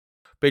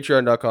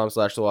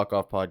Patreon.com/the Walk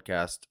Off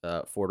Podcast.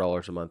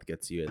 $4 a month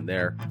gets you in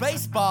there.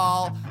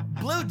 Baseball,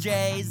 Blue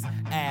Jays,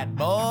 and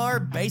more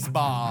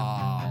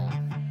baseball.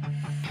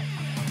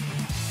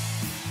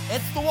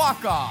 It's the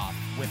Walk Off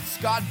with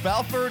Scott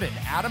Belford and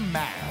Adam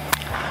Mack.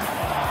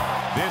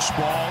 This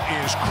ball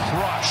is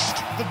crushed.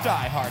 The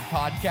Die Hard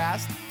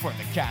podcast for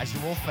the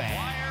casual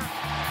fan.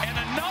 And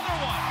another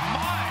one.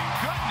 My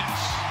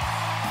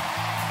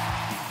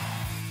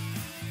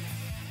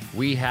goodness.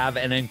 We have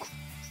an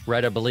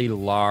incredibly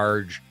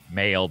large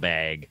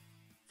mailbag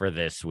for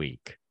this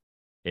week.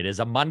 It is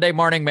a Monday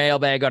morning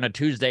mailbag on a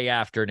Tuesday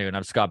afternoon.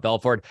 I'm Scott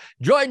Belford,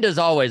 joined as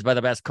always by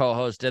the best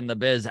co-host in the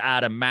biz,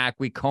 Adam Mack.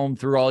 We comb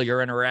through all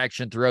your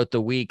interaction throughout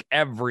the week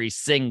every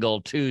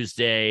single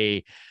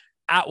Tuesday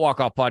at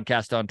Walk Off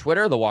Podcast on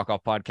Twitter, the Walk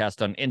Off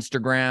Podcast on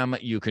Instagram.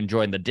 You can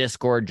join the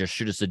Discord. Just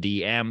shoot us a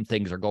DM.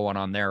 Things are going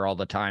on there all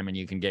the time, and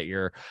you can get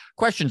your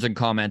questions and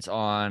comments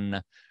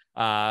on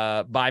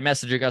by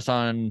messaging us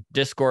on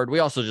Discord. We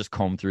also just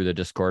comb through the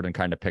Discord and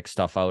kind of pick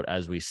stuff out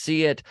as we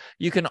see it.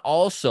 You can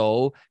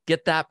also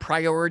get that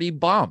priority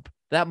bump,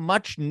 that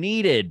much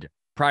needed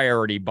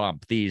priority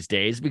bump these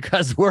days,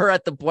 because we're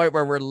at the point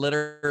where we're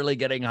literally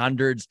getting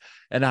hundreds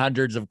and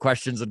hundreds of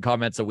questions and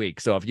comments a week.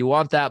 So if you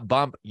want that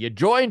bump, you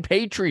join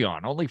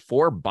Patreon. Only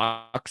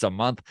 $4 a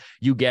month.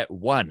 You get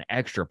one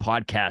extra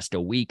podcast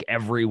a week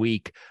every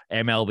week.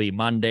 MLB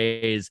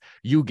Mondays.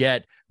 You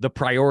get the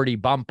priority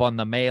bump on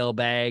the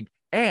mailbag,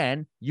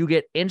 and you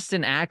get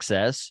instant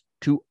access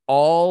to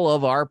all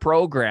of our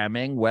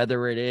programming,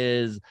 whether it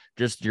is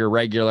just your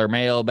regular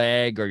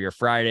mailbag or your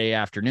Friday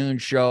afternoon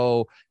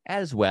show,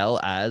 as well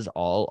as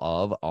all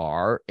of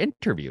our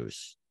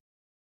interviews.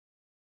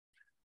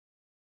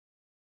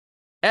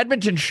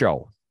 Edmonton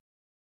show.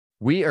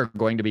 We are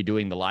going to be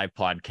doing the live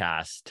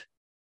podcast.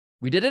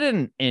 We did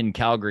it in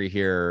Calgary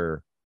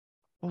here.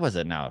 What was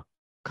it now?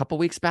 A couple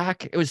weeks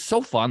back. It was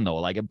so fun though.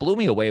 Like, it blew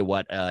me away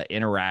what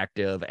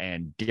interactive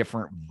and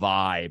different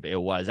vibe it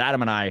was.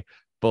 Adam and I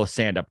both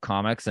stand-up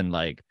comics and,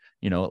 like,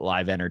 you know,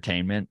 live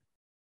entertainment.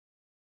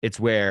 It's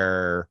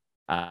where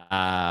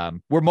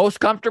we're most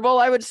comfortable,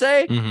 I would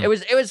say. Mm-hmm. It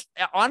was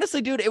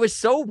honestly, dude, it was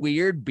so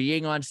weird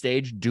being on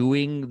stage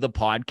doing the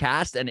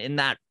podcast, and in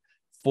that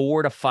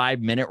 4 to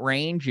 5 minute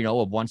range, you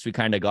know, of once we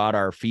kind of got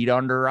our feet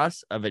under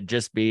us, of it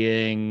just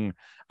being,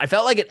 I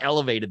felt like it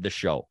elevated the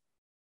show.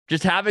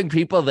 Just having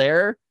people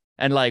there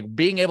and, like,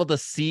 being able to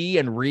see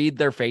and read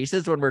their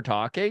faces when we're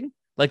talking.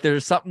 Like,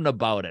 there's something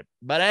about it.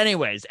 But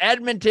anyways,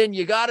 Edmonton,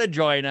 you got to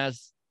join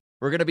us.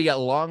 We're going to be at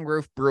Long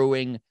Roof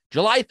Brewing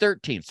July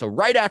 13th. So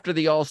right after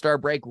the All-Star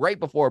break, right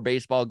before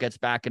baseball gets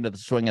back into the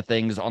swing of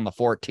things on the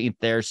 14th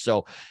there.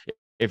 So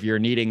if you're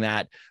needing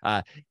that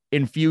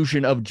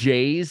infusion of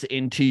Jays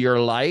into your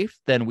life,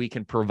 then we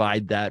can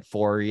provide that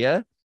for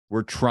you.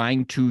 We're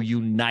trying to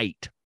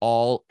unite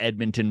all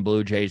Edmonton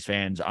Blue Jays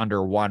fans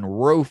under one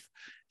roof.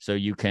 So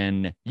you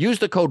can use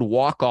the code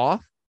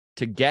WALKOFF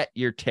to get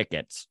your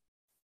tickets.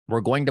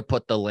 We're going to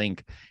put the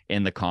link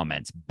in the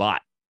comments,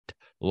 but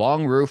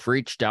Long Roof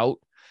reached out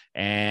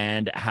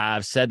and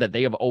have said that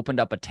they have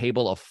opened up a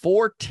table of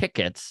 4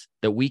 tickets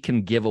that we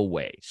can give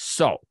away.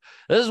 So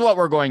this is what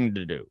we're going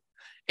to do.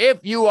 If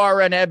you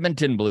are an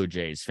Edmonton Blue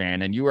Jays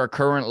fan and you are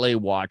currently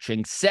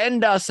watching,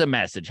 send us a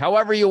message.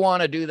 However you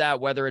want to do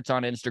that, whether it's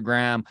on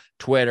Instagram,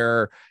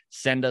 Twitter,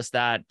 send us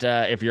that.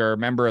 If you're a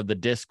member of the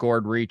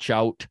Discord, reach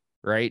out,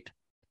 right?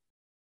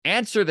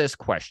 Answer this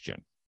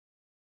question.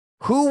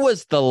 Who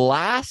was the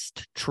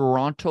last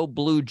Toronto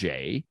Blue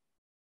Jay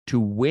to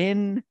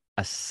win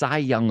a Cy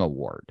Young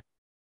Award?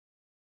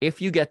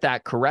 If you get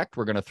that correct,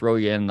 we're going to throw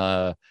you in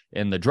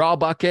the draw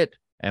bucket,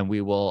 and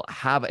we will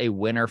have a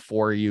winner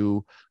for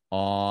you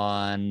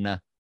on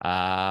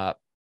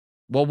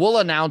we'll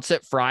announce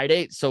it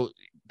Friday. So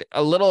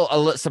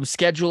some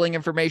scheduling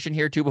information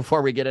here too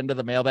before we get into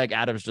the mailbag.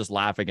 Adam's just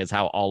laughing as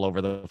how all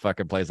over the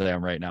fucking place I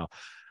am right now.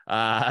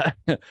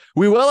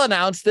 We will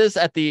announce this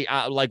at the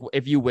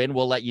if you win,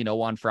 we'll let you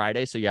know on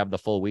Friday, so you have the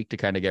full week to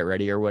kind of get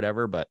ready or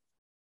whatever. But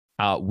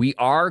we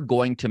are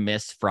going to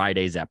miss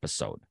Friday's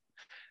episode.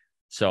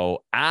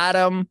 So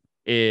Adam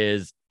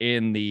is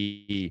in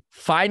the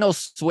final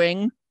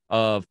swing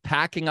of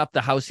packing up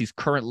the house he's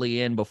currently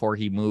in before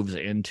he moves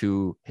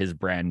into his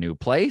brand new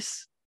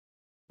place.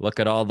 Look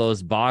at all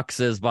those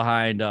boxes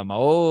behind him.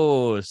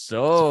 Oh,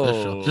 so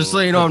special. Just so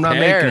you know,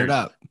 prepared. I'm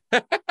not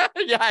making it up.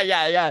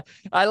 Yeah.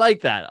 I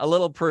like that. A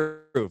little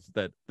proof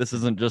that this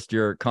isn't just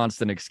your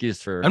constant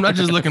excuse for. I'm not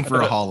just looking for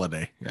a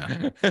holiday.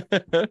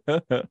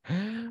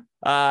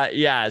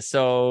 Yeah.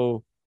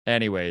 So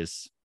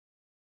anyways,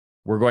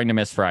 we're going to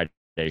miss Friday's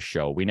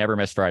show. We never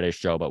miss Friday's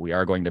show, but we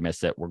are going to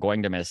miss it. We're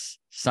going to miss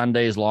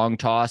Sunday's long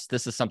toss.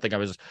 This is something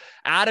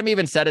Adam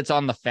even said it's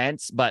on the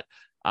fence, but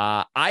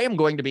I am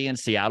going to be in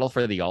Seattle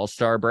for the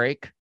All-Star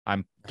break.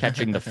 I'm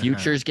catching the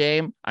Futures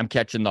game. I'm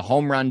catching the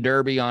Home Run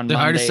Derby on Monday.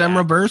 Hi to Sem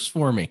Reverse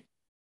for me.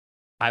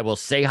 I will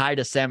say hi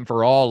to Sem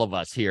for all of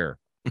us here.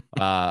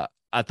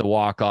 at the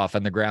walk-off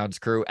and the grounds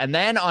crew. And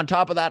then on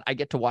top of that, I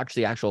get to watch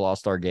the actual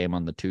All-Star game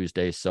on the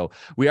Tuesday. So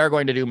we are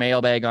going to do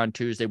Mailbag on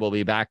Tuesday. We'll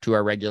be back to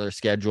our regular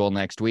schedule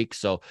next week.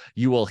 So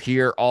you will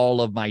hear all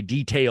of my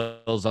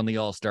details on the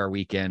All-Star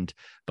weekend.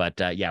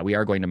 But yeah, we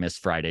are going to miss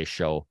Friday's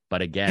show.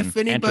 But again,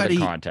 enter the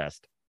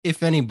contest.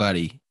 If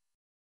anybody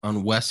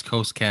on West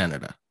Coast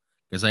Canada,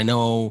 because I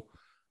know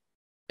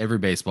every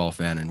baseball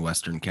fan in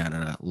Western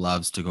Canada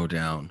loves to go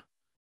down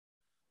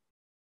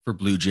for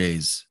Blue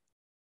Jays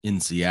in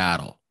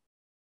Seattle.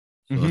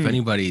 So if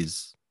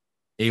anybody's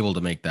able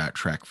to make that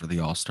trek for the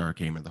All-Star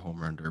game or the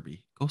Home Run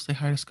Derby, go say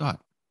hi to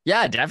Scott.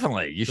 Yeah,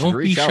 definitely. You should Don't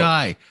reach be out.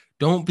 shy.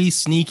 Don't be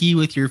sneaky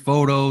with your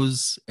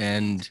photos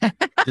and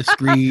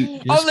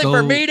discreet. Only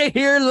for me to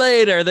hear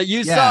later that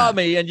you saw Yeah.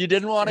 me and you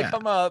didn't want to Yeah.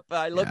 come up.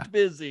 I looked Yeah.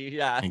 busy.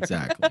 Yeah.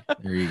 Exactly.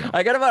 There you go.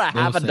 I got about a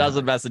half a say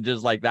dozen hi.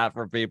 messages like that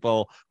from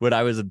people when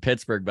I was in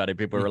Pittsburgh, buddy.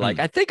 People were like,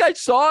 I think I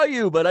saw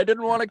you, but I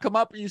didn't want to come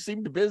up. You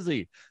seemed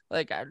busy.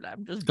 Like,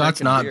 I'm just Scott's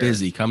drinking not beer.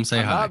 busy. Come say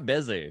I'm hi. not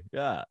busy.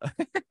 Yeah.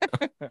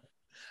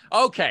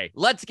 Okay,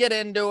 let's get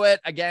into it.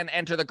 Again,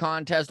 enter the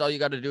contest. All you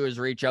got to do is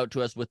reach out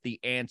to us with the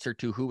answer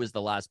to who was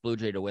the last Blue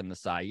Jay to win the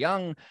Cy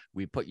Young.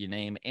 We put your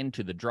name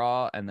into the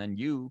draw, and then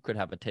you could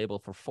have a table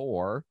for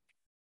 4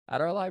 at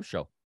our live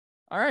show.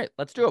 All right,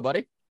 let's do it,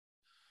 buddy.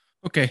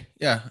 Okay.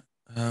 Yeah.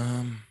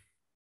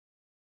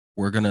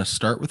 We're going to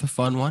start with a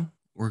fun one.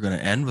 We're going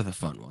to end with a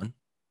fun one.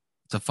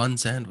 It's a fun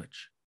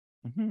sandwich.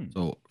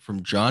 So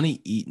from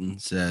Johnny Eaton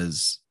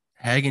says,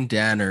 Hagen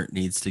Danner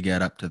needs to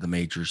get up to the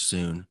majors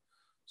soon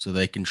so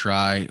they can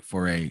try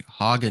for a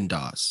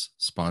Haagen-Dazs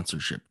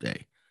sponsorship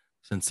day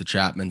since the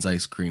Chapman's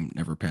ice cream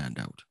never panned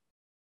out.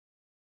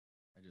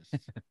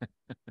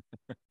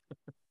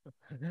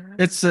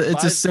 It's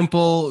a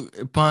simple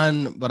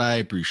pun, but I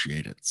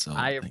appreciate it. So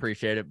I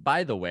appreciate it.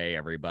 By the way,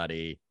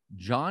 everybody,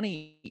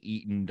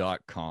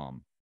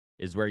 JohnnyEaton.com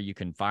is where you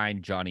can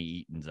find Johnny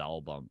Eaton's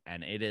album,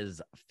 and it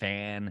is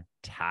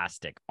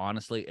fantastic.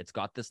 Honestly, it's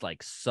got this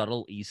like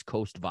subtle East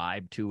Coast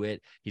vibe to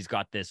it. He's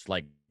got this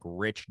like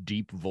rich,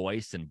 deep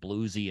voice and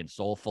bluesy and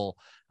soulful.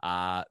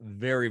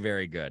 Very,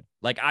 very good.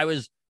 Like I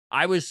was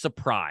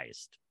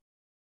surprised.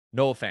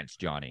 No offense,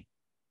 Johnny.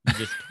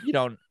 You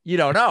don't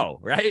know,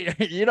 right?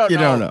 you don't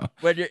know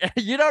when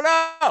you don't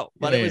know,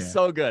 but it was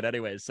so good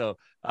anyway. So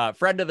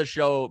friend of the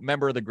show,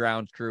 member of the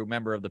grounds crew,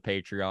 member of the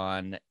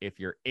Patreon. If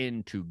you're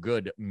into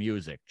good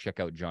music, check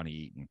out Johnny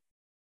Eaton.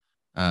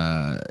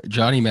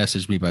 Johnny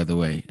messaged me, by the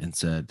way, and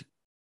said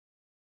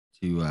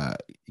to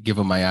give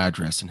him my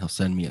address and he'll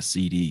send me a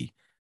CD.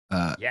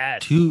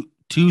 Yes.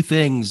 Two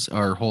things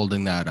are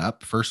holding that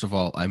up. First of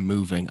all, I'm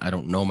moving. I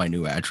don't know my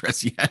new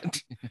address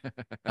yet.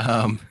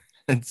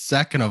 And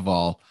second of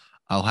all,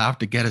 I'll have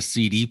to get a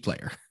CD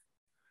player.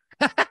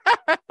 Do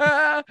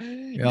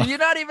you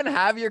not even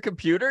have your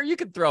computer? You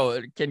can throw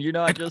it. Can you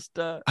not just?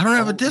 I don't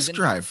have a disk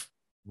drive.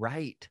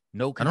 Right.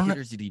 No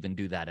computers that even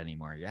do that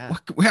anymore. Yeah.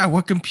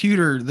 What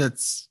computer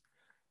that's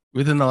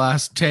within the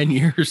last 10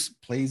 years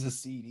plays a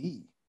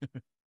CD?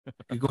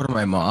 You go to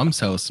my mom's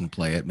house and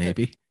play it,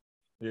 maybe.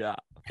 Yeah.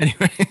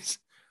 Anyways,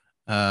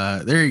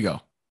 there you go.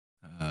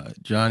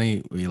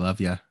 Johnny, we love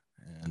you.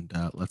 And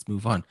let's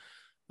move on.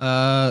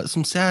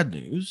 Some sad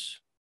news.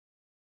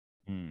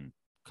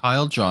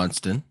 Kyle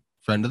Johnston,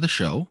 friend of the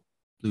show,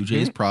 Blue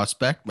Jays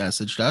prospect,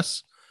 messaged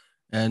us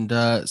and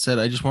said,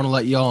 I just want to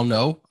let you all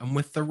know I'm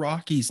with the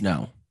Rockies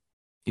now.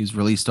 He's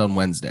released on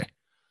Wednesday.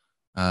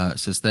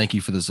 Says, thank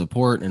you for the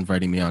support and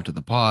inviting me onto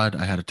the pod.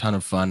 I had a ton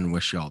of fun and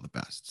wish you all the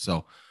best.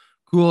 So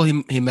cool. He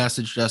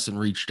messaged us and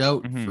reached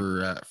out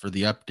for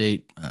the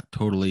update.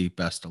 Totally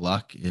best of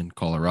luck in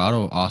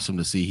Colorado. Awesome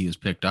to see he was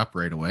picked up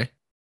right away.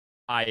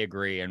 I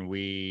agree, and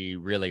we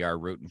really are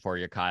rooting for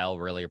you, Kyle.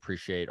 Really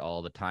appreciate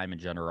all the time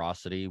and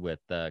generosity with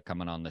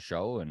coming on the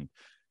show. And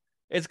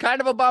it's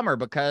kind of a bummer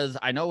because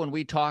I know when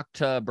we talked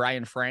to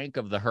Brian Frank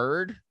of the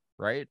Herd,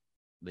 right,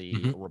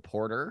 the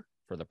reporter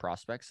for the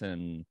prospects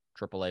in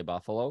AAA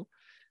Buffalo,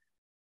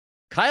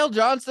 Kyle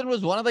Johnston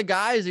was one of the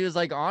guys. He was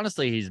like,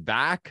 honestly, he's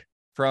back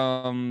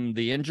from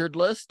the injured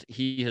list.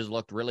 He has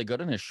looked really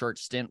good in his short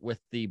stint with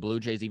the Blue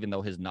Jays, even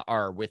though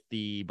with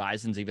the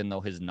Bisons, even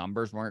though his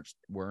numbers weren't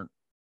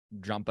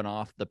jumping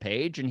off the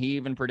page, and he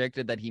even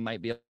predicted that he might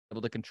be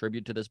able to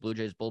contribute to this Blue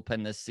Jays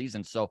bullpen this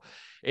season. So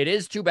it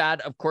is too bad.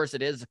 Of course,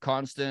 it is a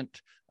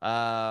constant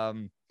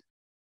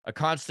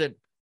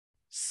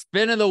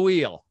spin of the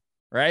wheel,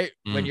 right?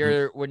 When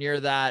you're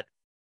that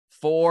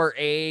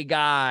 4A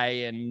guy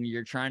and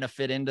you're trying to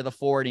fit into the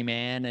 40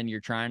 man and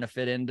you're trying to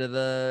fit into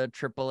the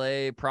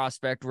AAA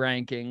prospect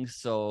rankings.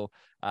 So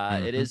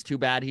it is too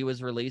bad he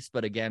was released,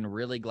 but again,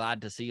 really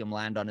glad to see him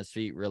land on his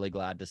feet. Really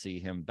glad to see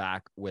him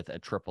back with a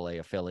AAA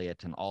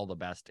affiliate, and all the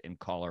best in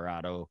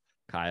Colorado,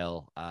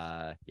 Kyle.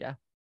 Yeah.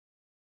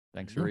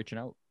 Thanks for reaching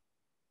out.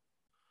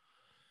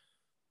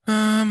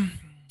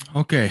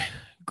 Okay.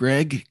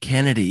 Greg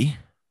Kennedy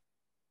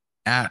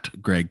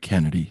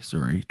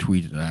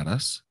tweeted at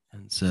us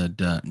and said,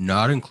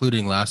 not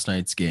including last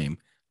night's game,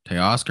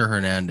 Teoscar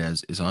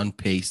Hernandez is on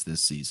pace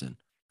this season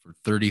for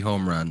 30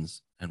 home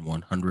runs and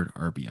 100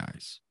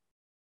 RBIs.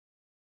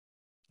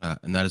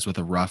 And that is with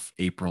a rough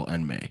April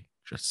and May.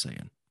 Just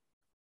saying.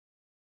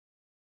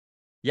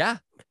 Yeah,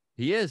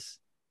 he is.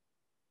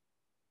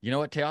 You know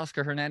what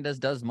Teoscar Hernandez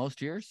does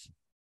most years?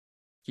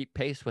 Keep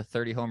pace with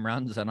 30 home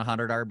runs and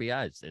 100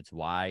 RBIs. It's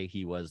why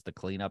he was the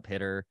cleanup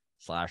hitter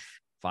 /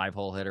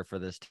 5-hole hitter for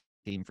this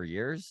team for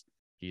years.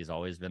 He's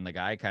always been the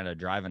guy kind of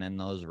driving in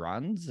those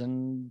runs,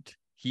 and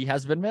he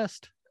has been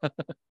missed.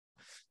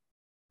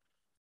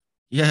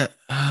 Yeah.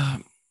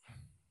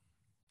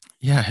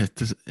 Yeah.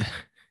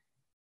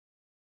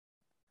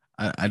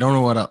 I don't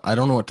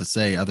know what to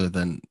say other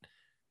than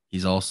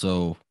he's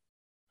also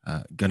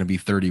going to be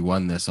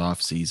 31 this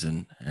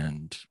offseason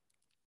and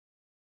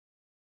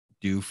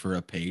due for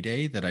a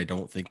payday that I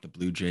don't think the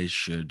Blue Jays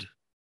should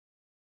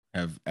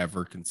have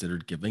ever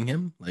considered giving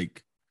him.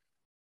 Like,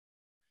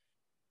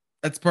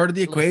 that's part of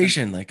the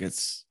equation. Like,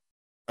 it's,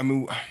 I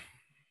mean,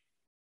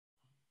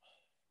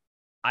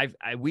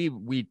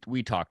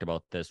 we talked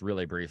about this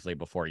really briefly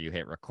before you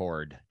hit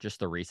record,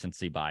 just the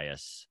recency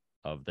bias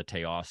of the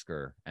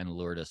Teoscar and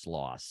Lourdes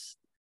loss.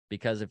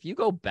 Because if you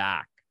go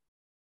back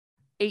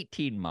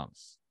 18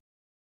 months,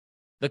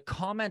 the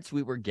comments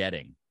we were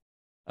getting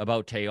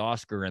about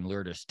Teoscar and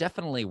Lourdes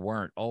definitely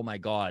weren't, oh my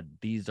God,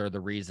 these are the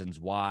reasons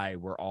why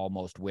we're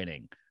almost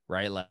winning,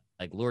 right? Like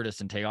Lourdes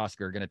and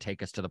Teoscar are going to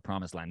take us to the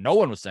promised land. No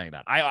one was saying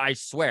that. I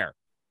swear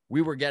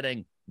we were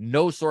getting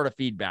no sort of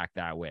feedback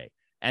that way.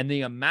 And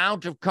the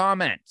amount of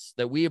comments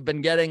that we have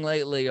been getting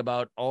lately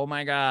about, oh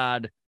my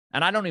God,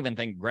 and I don't even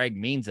think Greg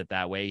means it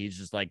that way. He's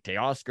just like,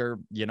 Teoscar,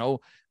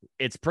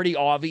 it's pretty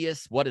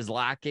obvious what is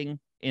lacking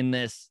in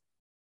this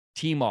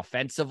team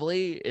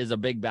offensively is a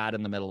big bat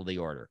in the middle of the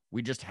order.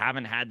 We just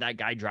haven't had that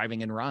guy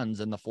driving in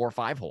runs in the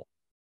 4-5 hole.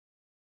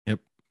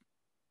 Yep.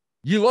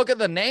 You look at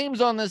the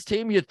names on this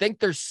team, you think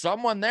there's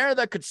someone there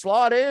that could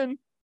slot in,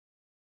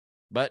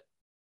 but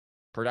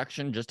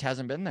production just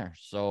hasn't been there.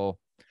 So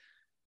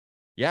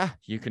yeah,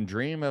 you can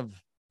dream of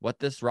what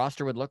this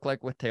roster would look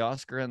like with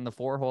Teoscar in the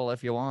 4 hole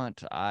if you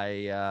want.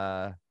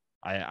 I'm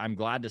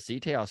glad to see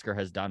Teoscar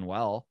has done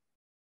well.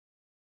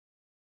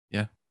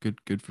 Yeah,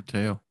 good for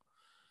Teo.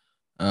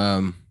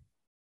 Yeah,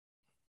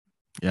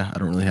 I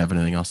don't really have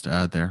anything else to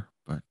add there,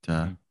 but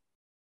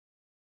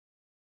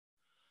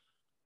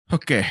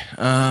okay.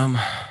 On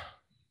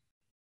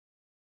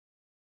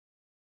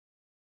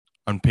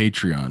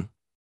Patreon,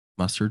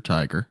 Mustard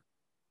Tiger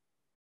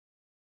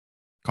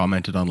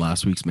commented on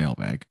last week's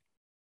mailbag.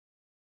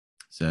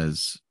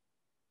 Says,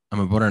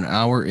 I'm about an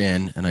hour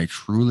in, and I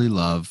truly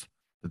love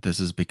that this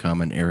has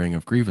become an airing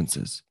of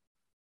grievances.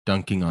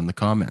 Dunking on the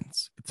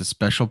comments. It's a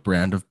special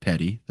brand of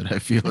petty that I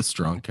feel a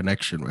strong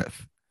connection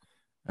with.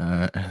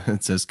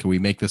 It says, can we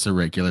make this a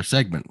regular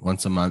segment?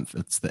 Once a month,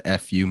 it's the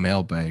FU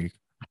mailbag,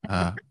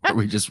 where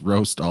we just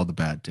roast all the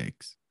bad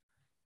takes.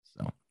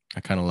 So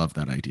I kind of love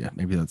that idea.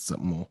 Maybe that's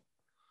something we'll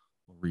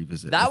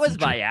revisit. That was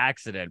by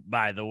accident,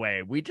 by the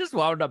way. We just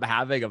wound up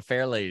having a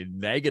fairly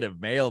negative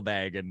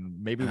mailbag,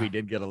 and maybe we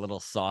did get a little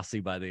saucy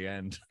by the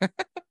end.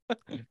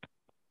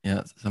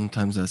 Yeah,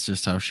 sometimes that's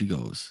just how she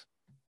goes.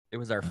 It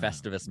was our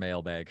Festivus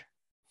mailbag.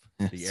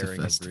 The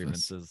airing of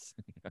grievances.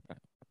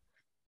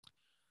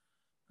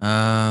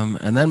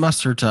 And then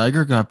Mustard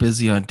Tiger got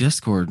busy on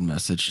Discord and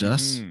messaged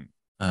us.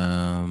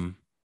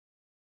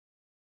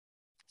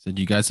 Said,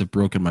 you guys have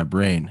broken my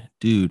brain.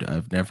 Dude,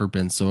 I've never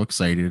been so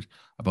excited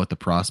about the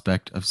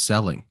prospect of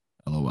selling.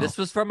 LOL. This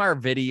was from our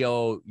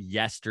video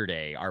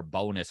yesterday, our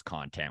bonus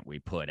content we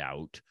put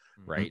out,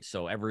 right?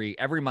 So every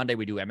Monday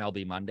we do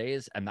MLB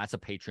Mondays, and that's a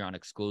Patreon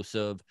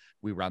exclusive.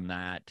 We run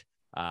that.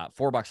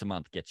 $4 a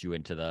month gets you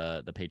into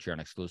the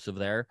Patreon exclusive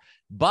there.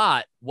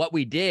 But what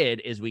we did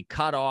is we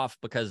cut off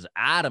because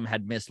Adam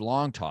had missed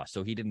long toss,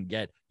 so you didn't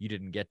get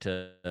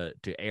to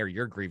air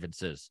your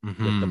grievances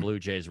with the Blue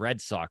Jays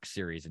Red Sox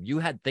series, and you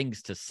had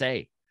things to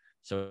say.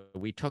 So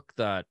we took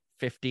the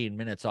 15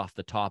 minutes off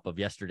the top of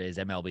yesterday's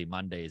MLB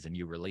Mondays, and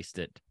you released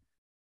it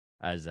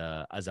as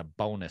a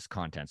bonus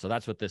content. So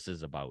that's what this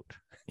is about.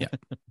 Yeah.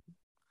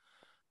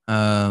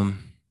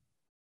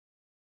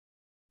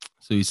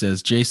 So he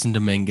says Jason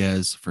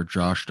Dominguez, which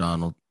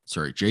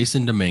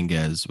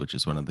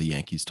is one of the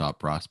Yankees' top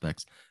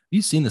prospects. Have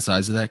you seen the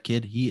size of that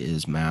kid? He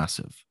is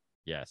massive.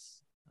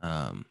 Yes.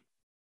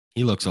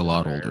 He looks a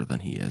lot older than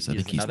he is. I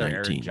think he's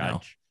 19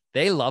 now.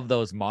 They love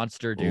those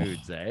monster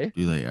dudes, eh?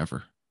 Do they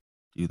ever?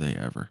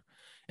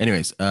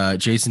 Anyways,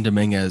 Jason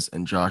Dominguez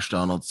and Josh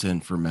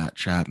Donaldson for Matt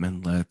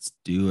Chapman. Let's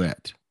do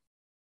it.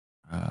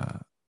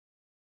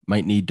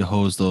 Might need to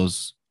hose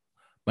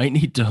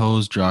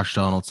Josh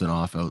Donaldson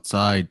off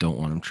outside. Don't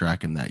want him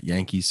tracking that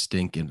Yankees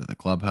stink into the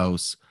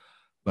clubhouse,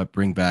 but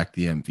bring back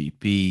the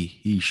MVP.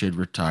 He should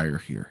retire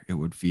here. It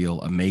would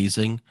feel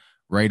amazing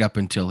right up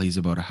until he's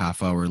about a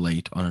half hour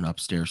late on an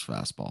upstairs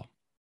fastball.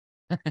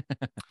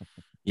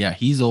 Yeah,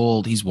 he's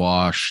old. He's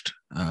washed.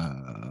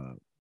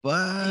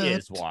 But he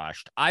is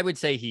washed. I would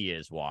say he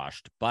is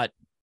washed, but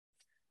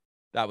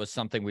that was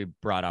something we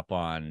brought up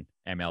on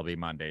MLB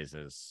Mondays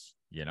is,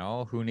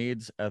 who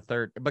needs a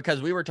third?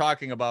 Because we were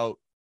talking about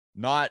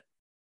not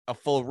a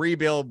full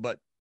rebuild, but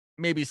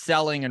maybe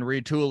selling and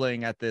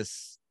retooling at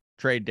this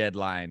trade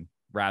deadline.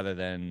 rather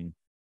than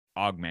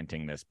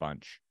augmenting this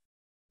bunch.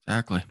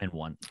 Exactly. And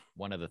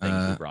one of the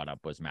things you brought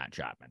up was Matt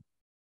Chapman.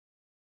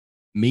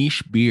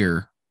 Mish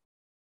Beer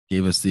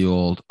gave us the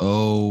old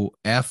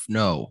 "F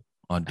no"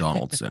 on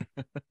Donaldson.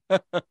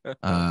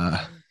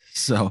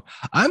 So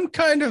I'm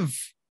kind of,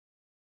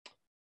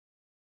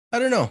 I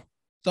don't know.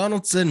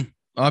 Donaldson,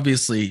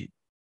 obviously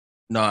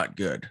not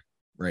good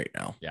right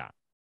now. Yeah.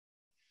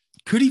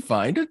 Could he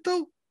find it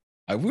though?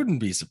 I wouldn't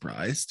be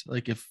surprised.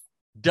 Like if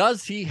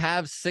does he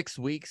have 6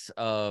 weeks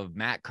of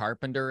Matt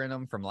Carpenter in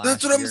him from last year?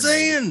 That's what I'm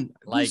saying.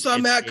 Like, who saw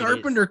Matt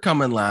Carpenter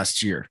coming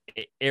last year?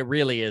 It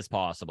really is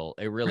possible.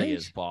 It really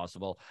is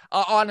possible.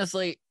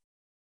 Honestly,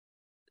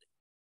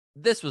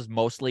 this was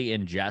mostly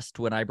in jest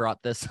when I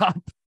brought this up.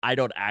 I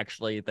don't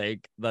actually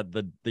think that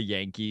the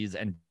Yankees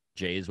and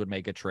Jays would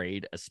make a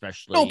trade,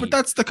 especially. No, but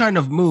that's the kind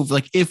of move.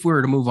 Like if we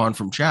were to move on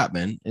from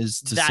Chapman, that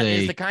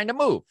is the kind of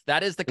move.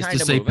 That is the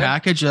kind of move.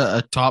 Package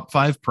a top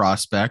 5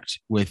 prospect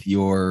with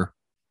your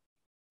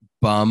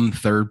bum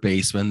third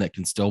baseman that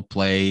can still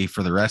play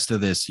for the rest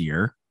of this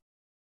year.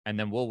 And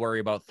then we'll worry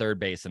about third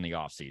base in the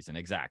offseason.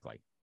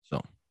 Exactly.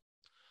 So,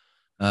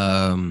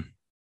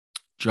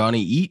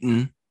 Johnny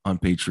Eaton on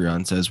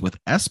Patreon says, with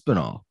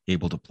Espinal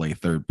able to play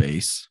third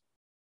base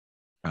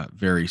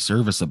very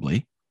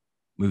serviceably,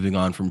 moving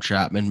on from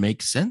Chapman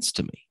makes sense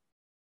to me.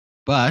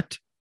 But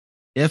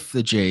if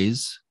the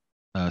Jays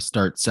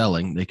start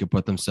selling, they could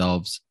put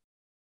themselves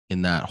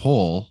in that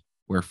hole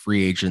where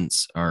free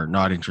agents are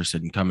not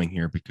interested in coming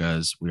here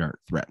because we aren't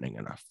threatening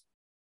enough.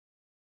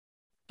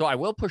 So I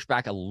will push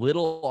back a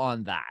little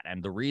on that.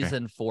 And the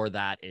reason for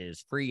that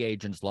is free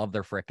agents love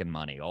their frickin'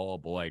 money. Oh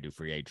boy, do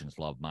free agents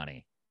love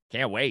money.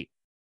 Can't wait.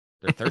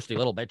 They're thirsty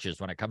little bitches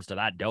when it comes to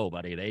that dough,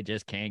 buddy. They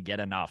just can't get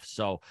enough.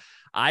 So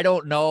I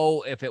don't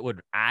know if it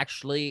would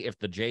actually, if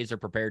the Jays are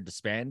prepared to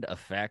spend,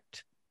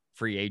 affect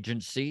free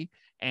agency.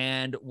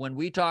 And when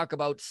we talk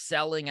about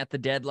selling at the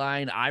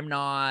deadline, I'm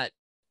not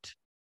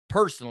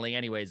personally,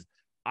 anyways,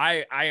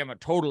 I am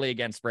totally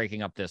against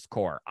breaking up this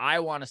core. I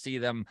want to see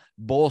them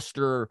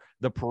bolster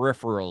the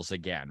peripherals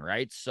again,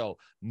 right? So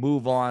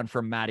move on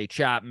from Matty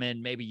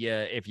Chapman. Maybe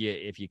if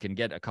you can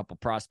get a couple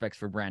prospects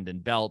for Brandon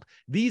Belt.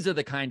 These are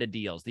the kind of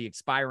deals, the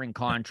expiring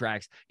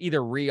contracts,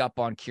 either re-up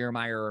on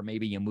Kiermaier or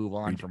maybe you move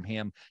on from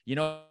him. You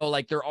know,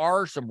 like there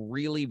are some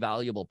really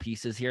valuable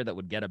pieces here that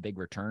would get a big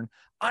return.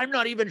 I'm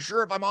not even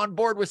sure if I'm on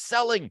board with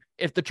selling,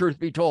 if the truth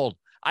be told.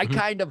 I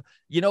kind of,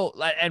 you know,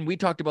 and we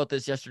talked about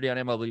this yesterday on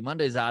MLB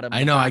Mondays, Adam.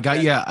 I know I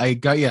got you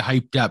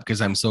hyped up because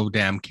I'm so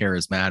damn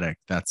charismatic.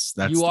 That's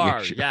you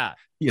are, issue. yeah.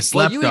 You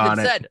slept you on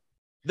even it. Said,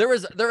 there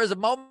was a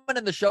moment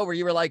in the show where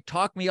you were like,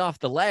 talk me off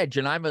the ledge.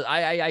 And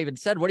I even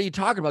said, what are you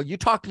talking about? You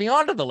talked me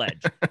onto the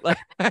ledge. Like,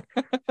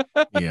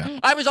 yeah,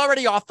 I was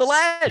already off the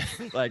ledge.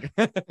 Like,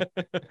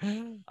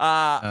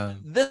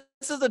 this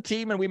is a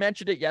team, and we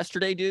mentioned it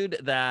yesterday, dude,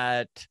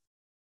 that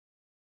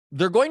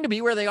they're going to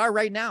be where they are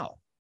right now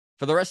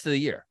for the rest of the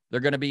year. They're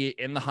going to be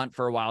in the hunt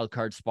for a wild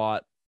card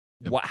spot.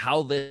 Yep.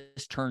 How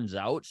this turns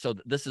out. So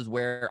this is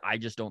where I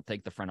just don't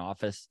think the front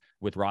office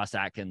with Ross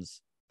Atkins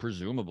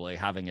presumably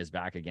having his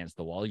back against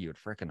the wall, you would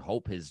freaking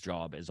hope his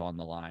job is on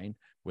the line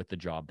with the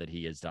job that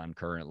he has done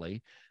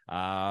currently.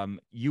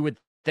 You would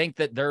think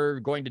that they're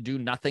going to do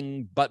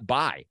nothing but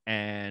buy.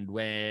 And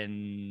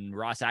when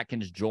Ross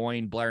Atkins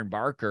joined Blair and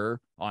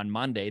Barker on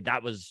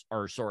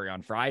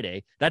on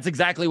Friday, that's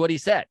exactly what he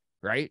said,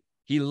 right?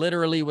 He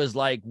literally was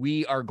like,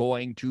 we are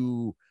going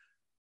to,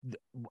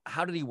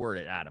 how did he word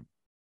it, Adam?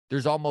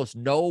 There's almost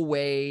no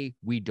way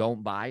we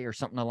don't buy or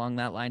something along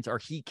that lines, or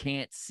he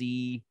can't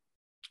see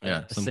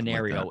a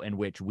scenario in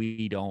which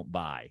we don't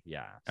buy.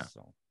 Yeah.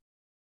 So.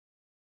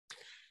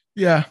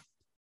 Yeah.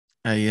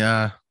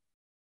 I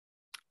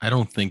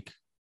don't think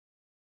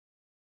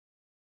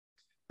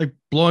like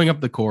blowing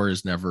up the core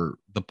is never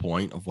the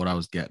point of what I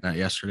was getting at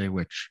yesterday,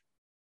 which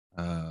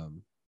a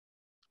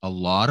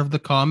lot of the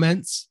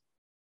comments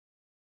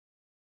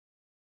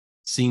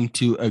seem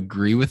to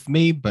agree with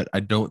me, but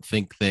I don't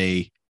think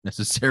they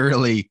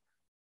necessarily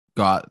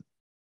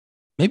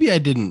maybe I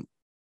didn't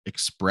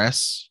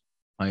express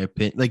my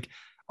opinion. Like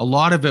a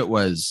lot of it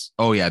was,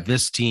 oh yeah,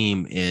 this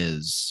team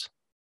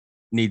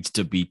needs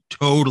to be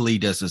totally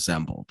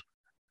disassembled.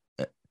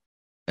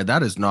 And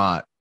that is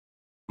not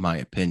my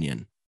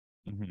opinion.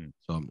 Mm-hmm.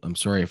 So I'm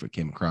sorry if it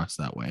came across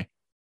that way.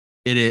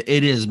 It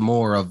is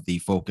more of the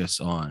focus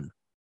on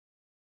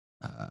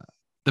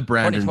the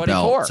Brandon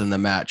Belts and the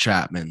Matt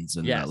Chapmans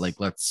and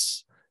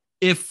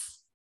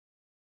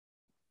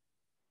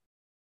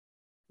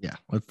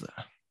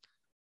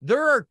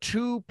there are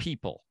two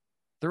people.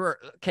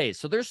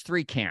 So there's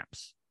 3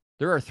 camps.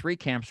 There are 3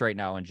 camps right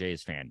now in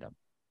Jays fandom.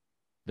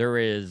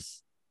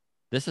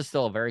 This is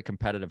still a very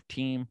competitive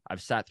team.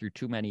 I've sat through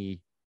too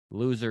many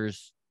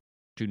losers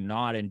to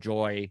not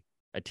enjoy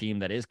a team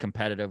that is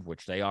competitive,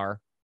 which they are,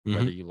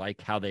 whether you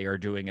like how they are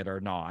doing it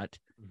or not.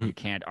 You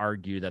can't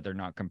argue that they're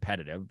not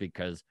competitive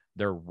because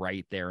they're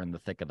right there in the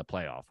thick of the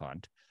playoff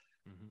hunt.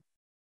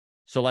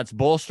 So let's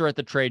bolster at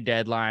the trade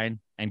deadline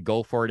and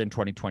go for it in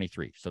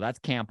 2023. So that's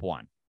camp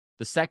 1.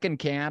 The second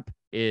camp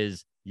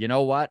is, you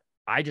know what?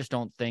 I just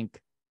don't think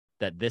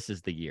that this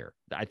is the year.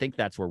 I think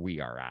that's where we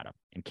are, Adam,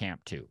 in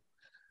camp 2.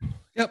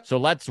 Yep. So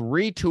let's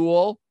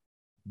retool,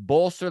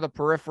 bolster the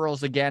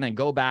peripherals again, and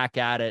go back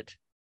at it,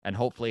 and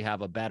hopefully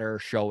have a better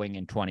showing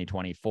in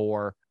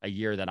 2024, a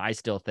year that I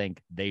still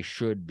think they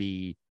should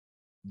be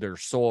their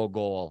sole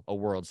goal, a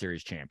World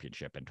Series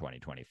championship in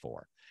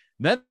 2024.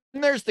 Then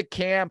there's the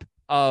camp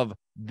of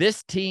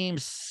this team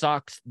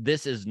sucks.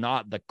 This is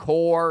not the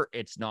core.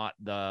 It's not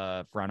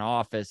the front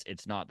office.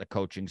 It's not the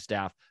coaching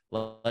staff.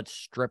 Let's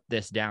strip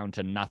this down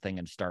to nothing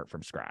and start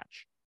from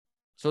scratch.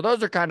 So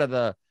those are kind of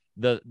the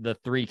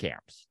 3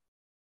 camps.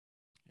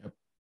 Yep.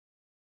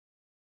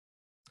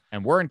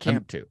 And we're in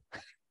camp 2.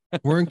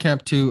 We're in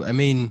camp 2. I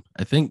mean,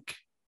 I think.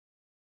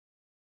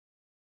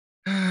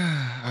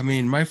 I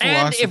mean, my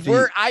philosophy. And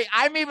if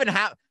I'm even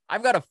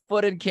I've got a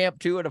foot in camp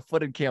 2 and a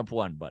foot in camp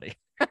 1, buddy.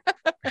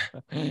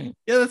 Yeah,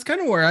 that's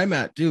kind of where I'm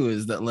at too,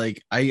 is that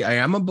like I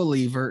am a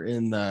believer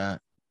in the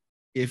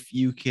if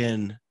you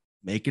can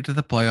make it to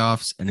the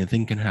playoffs,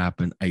 anything can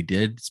happen. I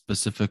did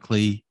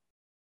specifically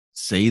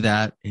say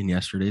that in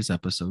yesterday's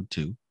episode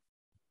too.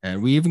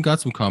 And we even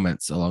got some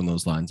comments along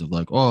those lines of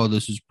like, oh,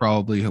 this is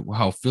probably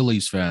how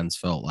Phillies fans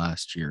felt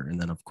last year. And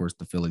then of course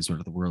the Phillies were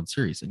to the World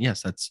Series. And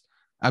yes, that's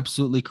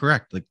absolutely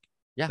correct. Like,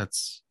 yeah,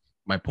 that's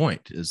my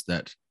point, is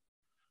that,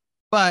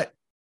 but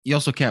you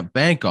also can't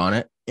bank on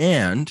it.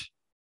 And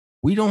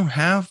we don't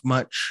have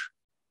much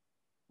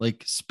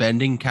like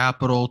spending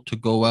capital to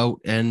go out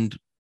and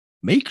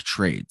make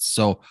trades.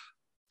 So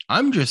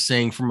I'm just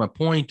saying from a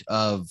point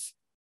of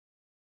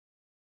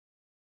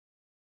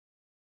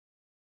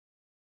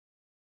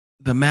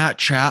the Matt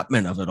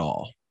Chapman of it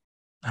all.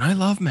 And I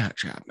love Matt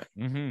Chapman.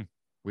 Mm-hmm.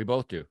 We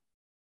both do.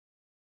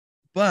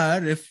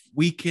 But if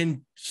we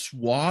can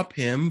swap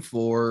him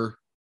for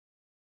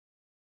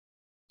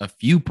a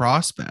few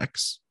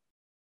prospects,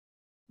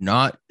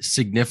 not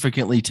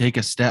significantly take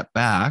a step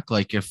back,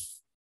 like if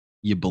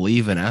you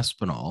believe in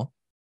Espinal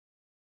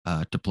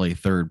to play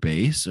third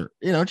base, or,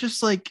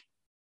 just like,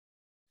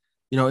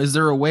 is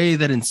there a way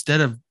that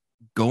instead of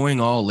going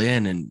all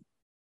in and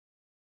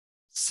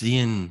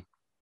seeing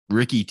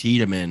Ricky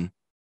Tiedemann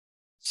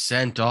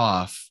sent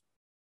off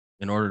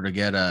in order to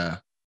get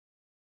a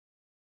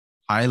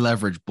high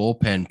leverage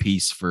bullpen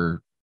piece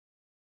for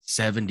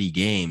 70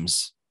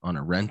 games on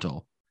a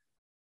rental,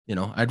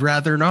 I'd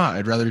rather not.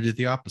 I'd rather do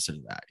the opposite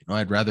of that.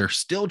 I'd rather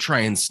still try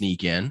and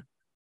sneak in.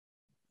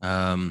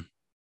 I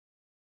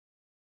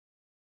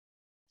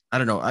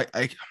don't know.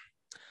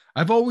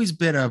 I've always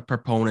been a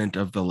proponent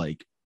of the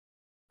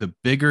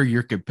bigger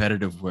your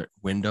competitive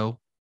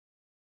window,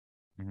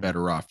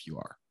 better off you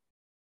are.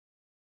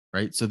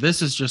 Right. So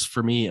this is just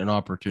for me an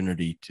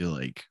opportunity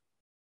to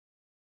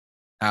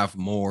have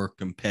more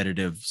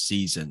competitive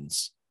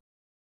seasons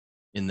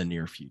in the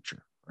near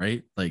future.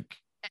 Right.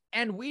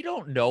 And we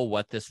don't know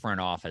what this front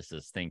office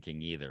is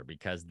thinking either,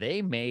 because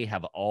they may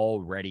have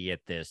already at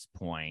this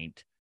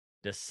point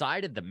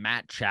decided that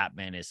Matt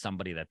Chapman is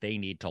somebody that they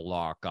need to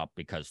lock up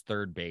because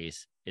third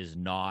base is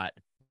not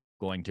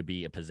going to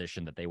be a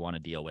position that they want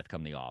to deal with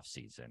come the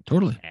offseason.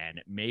 Totally.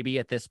 And maybe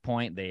at this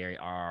point they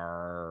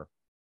are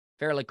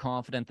fairly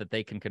confident that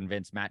they can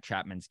convince Matt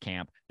Chapman's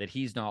camp that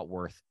he's not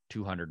worth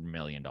 $200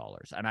 million.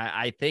 And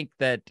I think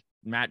that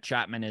Matt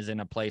Chapman is in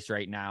a place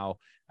right now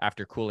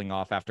after cooling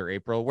off after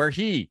April where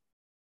he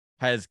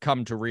has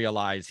come to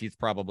realize he's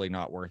probably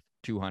not worth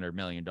 $200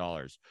 million.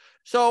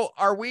 So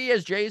are we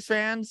as Jays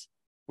fans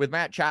with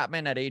Matt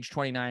Chapman at age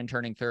 29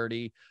 turning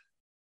 30?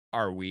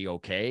 Are we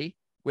okay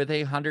with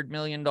a $100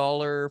 million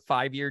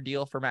 5-year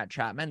deal for Matt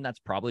Chapman? That's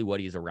probably what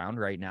he's around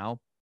right now.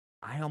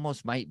 I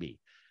almost might be.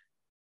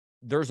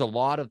 There's a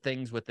lot of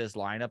things with this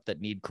lineup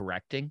that need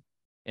correcting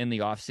in the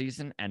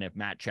offseason. And if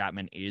Matt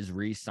Chapman is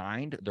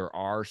re-signed, there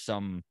are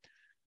some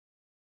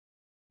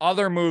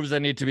other moves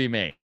that need to be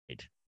made.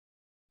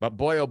 But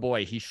boy, oh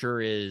boy, he sure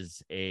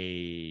is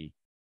a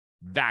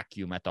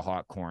vacuum at the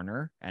hot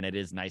corner. And it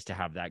is nice to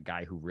have that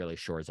guy who really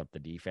shores up the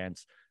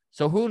defense.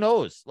 So who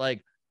knows?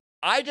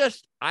 I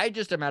just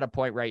am at a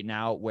point right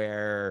now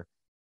where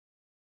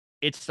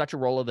it's such a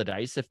roll of the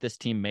dice if this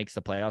team makes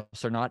the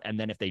playoffs or not. And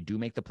then if they do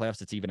make the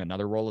playoffs, it's even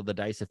another roll of the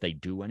dice if they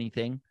do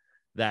anything,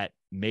 that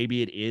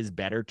maybe it is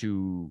better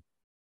to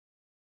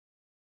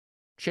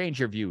change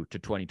your view to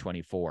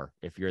 2024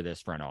 if you're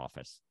this front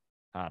office.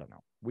 I don't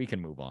know. We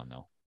can move on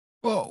though.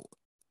 Well,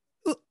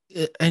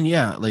 and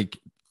yeah,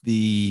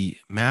 the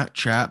Matt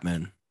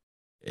Chapman,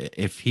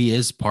 if he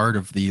is part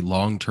of the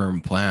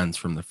long-term plans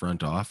from the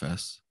front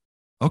office,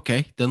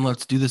 okay, then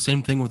let's do the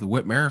same thing with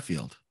Whit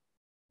Merrifield.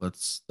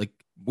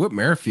 Whit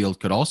Merrifield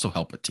could also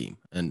help a team.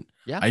 And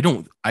yeah, I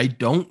don't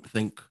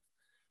think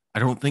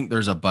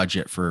there's a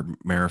budget for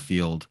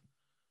Merrifield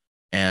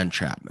and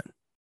Chapman.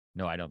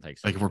 No, I don't think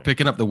so. If we're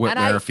picking up the Whit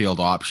Merrifield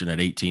option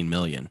at 18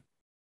 million,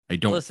 I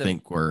don't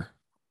think we're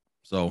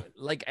so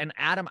and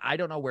Adam, I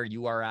don't know where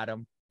you are,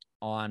 Adam,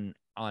 on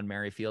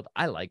Merrifield.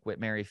 I like Whit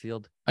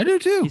Merrifield. I do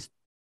too.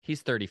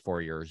 He's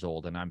 34 years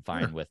old, and I'm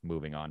fine with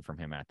moving on from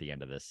him at the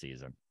end of this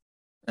season.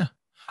 Yeah,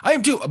 I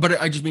am too.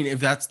 But I just mean, if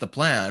that's the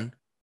plan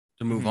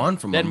to move on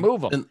from then him,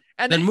 move him.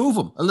 And then move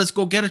him and let's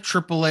go get a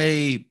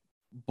AAA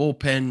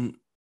bullpen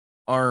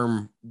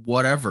arm,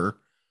 whatever,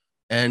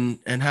 and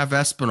have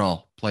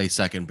Espinal play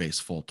second base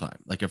full time.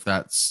 Like if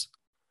that's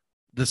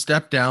the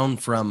step down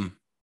from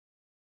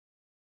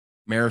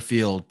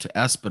Merrifield to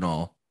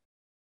Espinal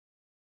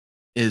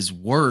is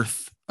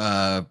worth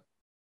a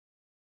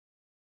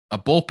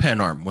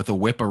bullpen arm with a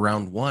whip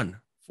around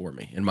one for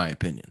me, in my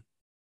opinion.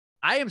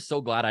 I am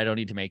so glad I don't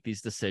need to make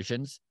these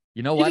decisions.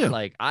 You know You what? do.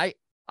 Like I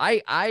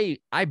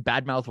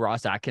badmouth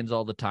Ross Atkins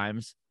all the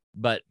times,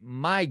 but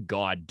my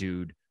God,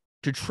 dude,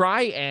 to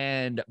try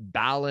and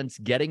balance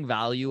getting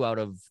value out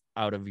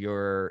of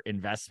your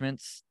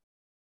investments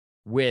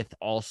with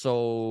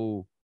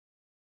also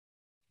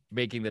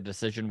making the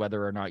decision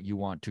whether or not you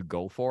want to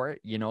go for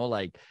it.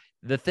 Like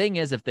the thing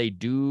is, if they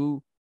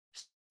do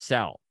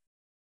sell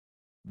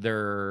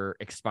their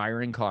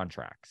expiring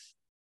contracts,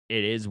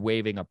 it is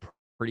waving a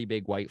pretty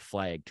big white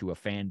flag to a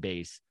fan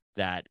base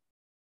that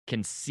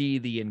can see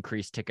the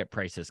increased ticket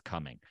prices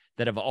coming,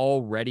 that have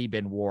already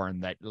been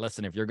warned that,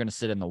 listen, if you're going to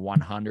sit in the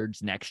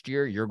 100s next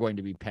year, you're going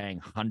to be paying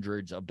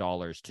hundreds of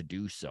dollars to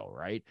do so,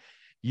 right?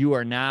 You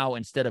are now,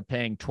 instead of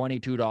paying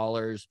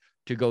 $22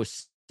 to go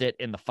sit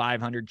in the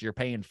 500s, you're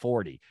paying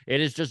 $40. It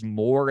is just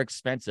more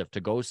expensive to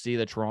go see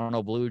the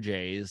Toronto Blue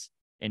Jays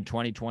in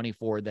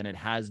 2024 than it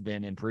has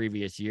been in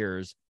previous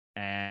years.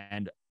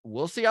 And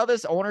we'll see how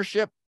this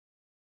ownership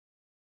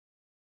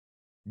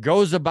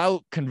goes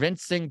about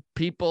convincing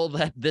people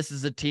that this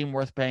is a team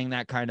worth paying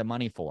that kind of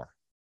money for.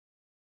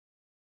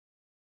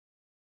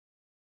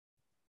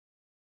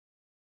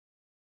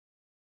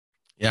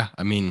 Yeah,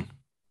 I mean,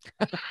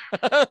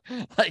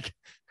 like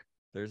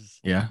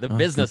there's yeah, the good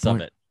business of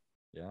point. it.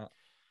 Yeah.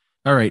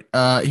 All right.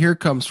 Here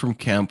comes from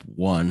Camp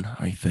 1,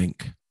 I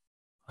think.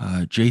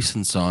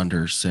 Jason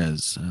Saunders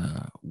says,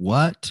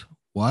 what?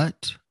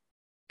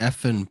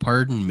 Effing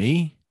pardon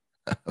me?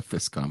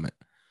 This comment.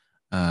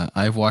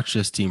 I've watched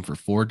this team for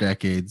 4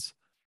 decades,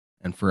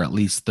 and for at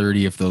least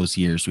 30 of those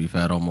years, we've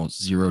had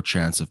almost zero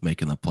chance of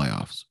making the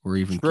playoffs or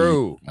even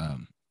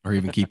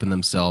keeping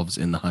themselves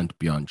in the hunt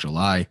beyond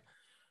July.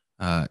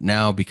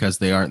 Now, because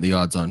they aren't the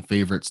odds-on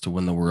favorites to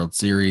win the World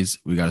Series,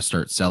 we got to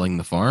start selling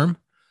the farm.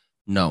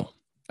 No,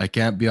 I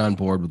can't be on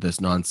board with this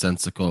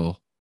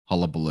nonsensical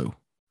hullabaloo.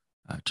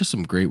 Just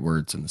some great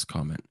words in this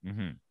comment.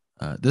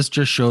 This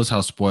just shows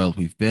how spoiled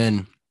we've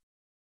been.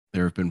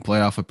 There have been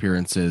playoff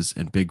appearances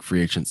and big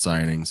free agent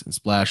signings and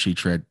splashy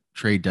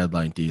trade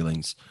deadline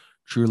dealings.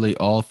 Truly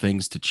all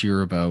things to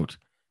cheer about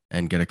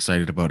and get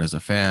excited about as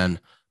a fan.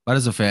 But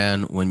as a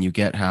fan, when you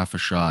get half a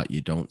shot, you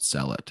don't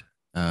sell it.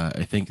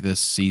 I think this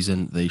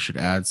season they should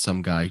add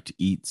some guy to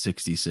eat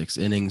 66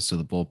 innings so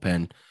the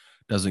bullpen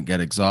doesn't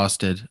get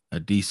exhausted. A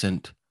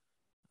decent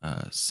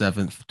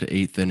 7th to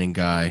 8th inning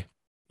guy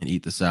and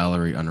eat the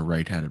salary on a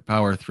right-handed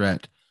power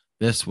threat.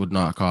 This would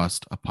not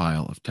cost a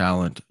pile of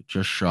talent.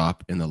 Just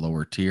shop in the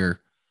lower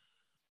tier.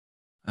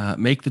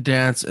 Make the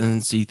dance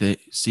and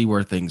see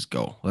where things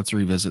go. Let's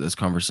revisit this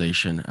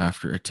conversation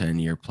after a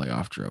 10-year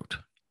playoff drought.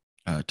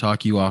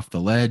 Talk you off the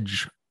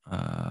ledge.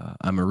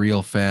 I'm a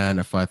real fan.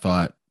 If I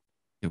thought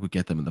it would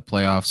get them in the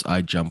playoffs,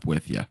 I'd jump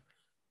with you.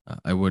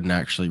 I wouldn't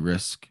actually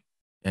risk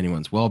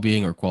anyone's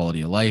well-being or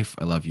quality of life.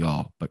 I love you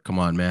all, but come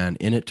on, man.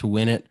 In it to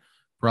win it.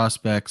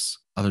 Prospects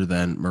other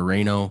than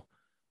Moreno,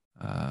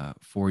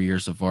 4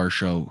 years of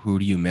Varsho. Who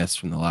do you miss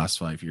from the last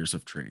 5 years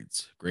of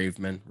trades?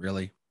 Graveman,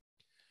 really?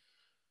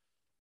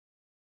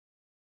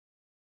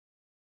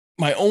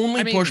 My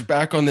only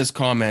pushback on this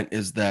comment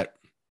is that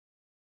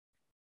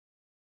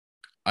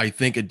I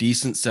think a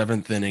decent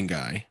 7th inning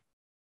guy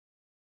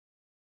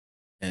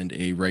and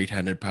a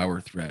right-handed power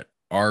threat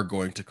are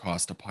going to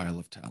cost a pile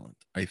of talent.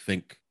 I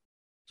think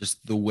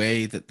just the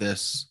way that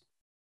this...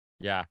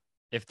 Yeah.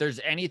 If there's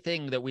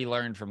anything that we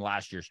learned from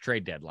last year's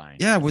trade deadline.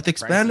 Yeah, with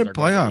expanded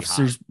playoffs,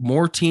 there's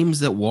more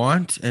teams that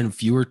want and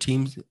fewer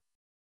teams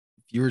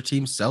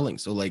selling.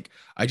 So like,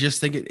 I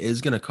just think it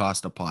is going to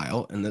cost a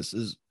pile. And this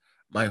is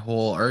my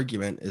whole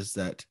argument, is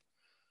that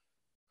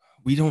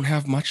we don't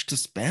have much to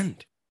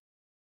spend.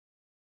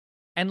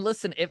 And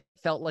listen, it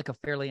felt like a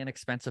fairly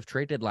inexpensive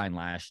trade deadline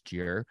last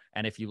year.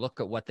 And if you look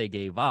at what they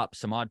gave up,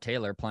 Samad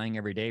Taylor playing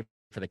every day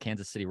for the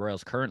Kansas City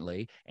Royals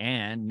currently,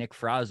 and Nick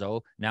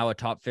Frazo, now a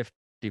top 50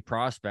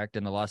 prospect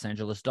in the Los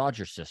Angeles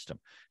Dodgers system.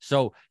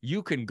 So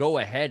you can go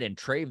ahead and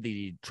trade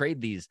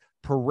these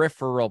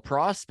peripheral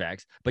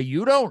prospects, but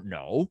you don't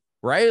know,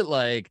 right?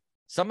 Like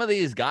some of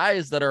these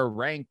guys that are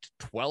ranked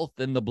 12th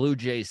in the Blue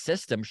Jays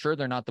system, sure,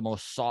 they're not the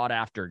most sought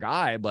after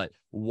guy, but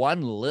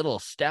one little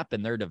step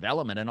in their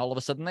development and all of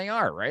a sudden they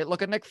are, right?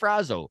 Look at Nick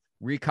Frazo,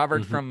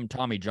 recovered from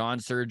Tommy John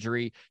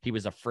surgery. He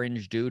was a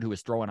fringe dude who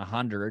was throwing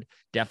 100,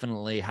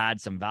 definitely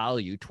had some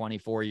value,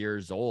 24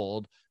 years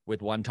old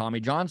with one Tommy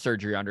John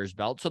surgery under his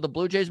belt. So the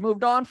Blue Jays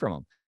moved on from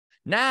him.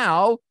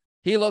 Now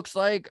he looks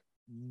like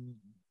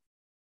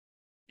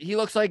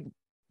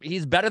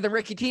he's better than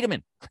Ricky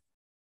Tiedemann.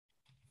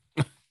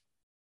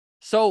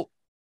 So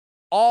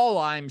all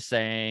I'm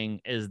saying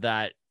is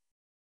that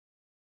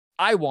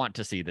I want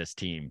to see this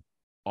team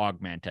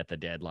augment at the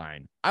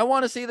deadline. I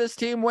want to see this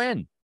team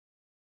win.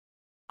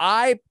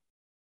 If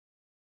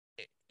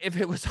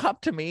it was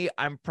up to me,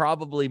 I'm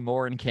probably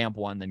more in camp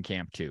 1 than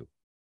camp 2.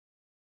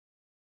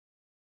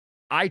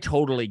 I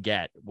totally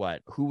get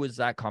who was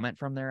that comment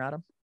from there,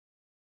 Adam?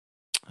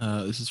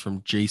 This is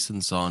from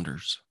Jason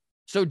Saunders.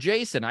 So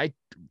Jason, I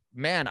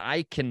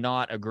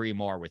cannot agree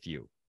more with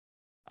you.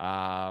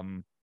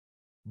 But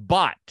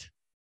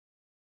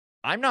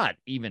I'm not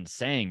even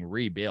saying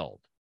rebuild.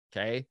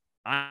 Okay.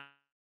 I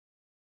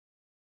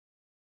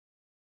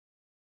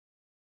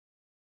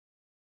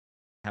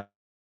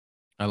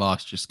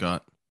lost you,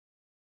 Scott.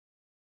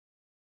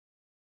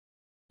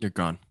 You're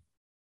gone.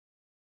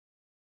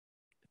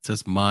 It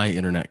says my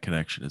internet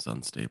connection is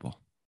unstable.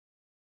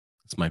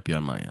 This might be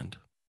on my end.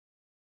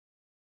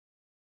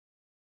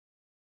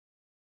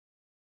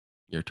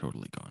 You're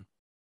totally gone.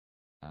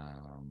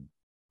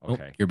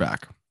 Okay. Oh, you're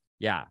back.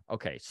 Yeah.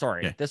 Okay.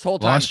 Sorry. Okay. This whole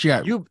time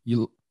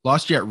you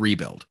lost you at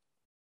rebuild.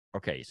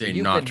 Okay. So Saying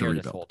you've not been to here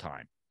this rebuild. whole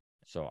time.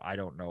 So I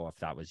don't know if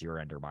that was your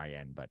end or my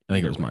end, but I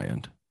think it either was way. my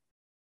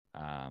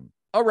end.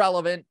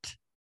 Irrelevant.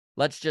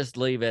 Let's just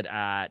leave it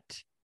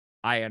at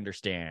I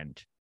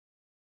understand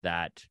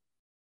that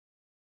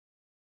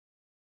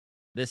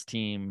this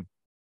team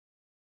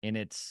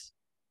since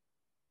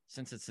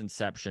its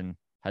inception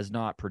has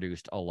not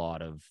produced a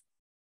lot of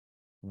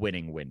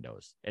winning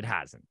windows. It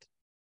hasn't.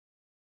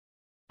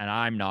 And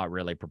I'm not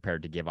really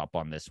prepared to give up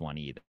on this one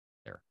either.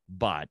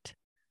 But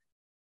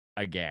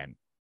again,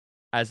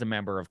 as a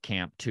member of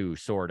Camp 2,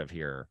 sort of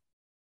here,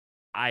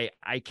 I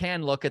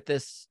can look at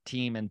this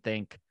team and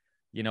think,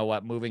 you know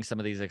what, moving some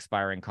of these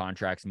expiring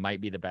contracts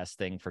might be the best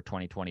thing for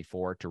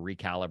 2024 to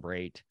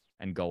recalibrate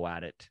and go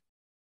at it.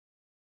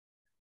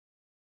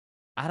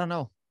 I don't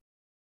know.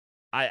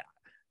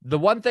 The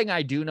one thing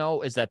I do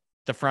know is that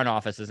the front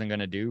office isn't going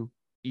to do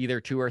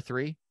either 2 or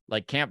 3.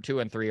 Like camp 2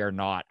 and 3 are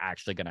not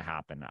actually going to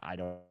happen. I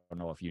don't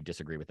know if you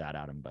disagree with that,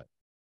 Adam, but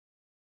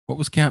what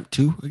was camp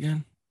 2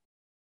 again?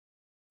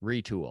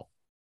 Retool.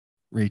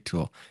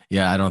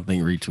 Yeah, I don't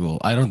think retool.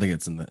 I don't think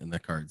it's in the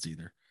cards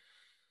either.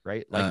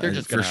 Right? Like they're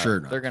just gonna, for sure.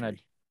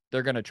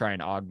 They're gonna try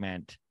and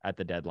augment at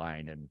the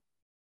deadline, and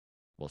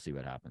we'll see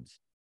what happens.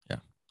 Yeah.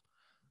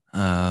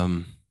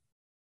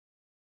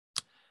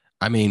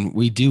 I mean,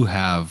 we do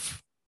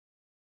have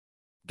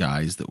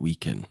guys that we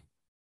can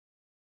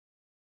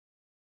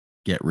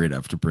get rid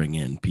of to bring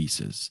in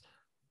pieces.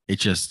 It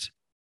just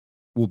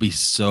will be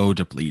so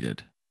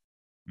depleted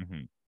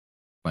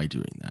by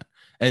doing that.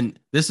 And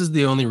this is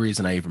the only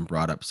reason I even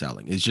brought up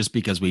selling, is just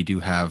because we do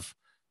have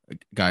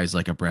guys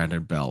like a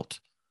Brandon Belt,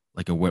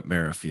 like a Whit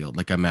Merrifield,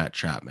 like a Matt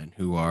Chapman,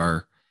 who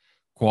are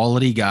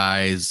quality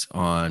guys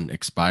on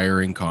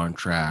expiring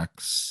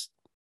contracts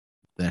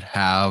that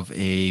have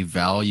a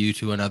value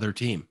to another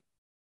team.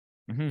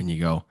 And you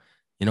go,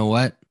 you know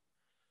what?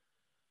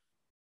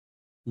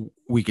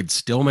 We could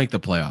still make the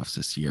playoffs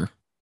this year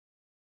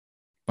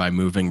by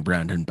moving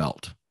Brandon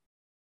Belt.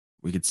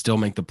 We could still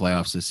make the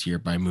playoffs this year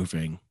by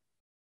moving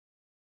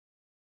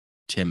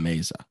Tim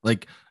Meza,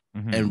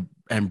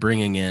 and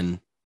bringing in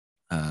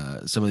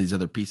some of these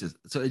other pieces.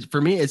 So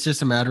for me, it's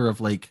just a matter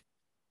of like,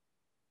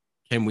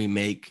 can we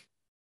make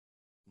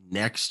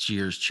next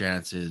year's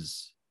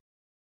chances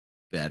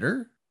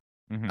better?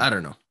 I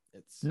don't know.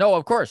 No,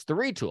 of course, the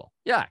retool.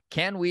 Yeah.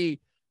 Can we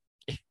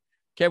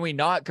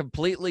not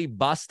completely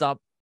bust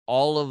up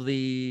all of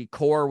the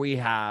core we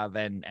have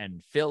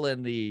and fill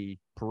in the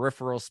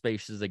peripheral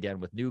spaces again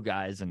with new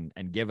guys and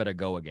give it a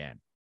go again?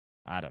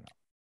 I don't know.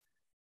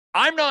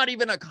 I'm not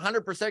even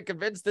 100%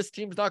 convinced this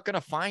team's not going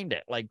to find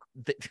it. Like,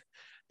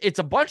 it's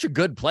a bunch of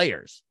good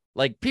players.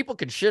 Like, people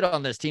can shit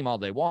on this team all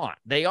they want.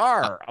 They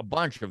are a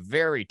bunch of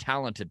very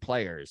talented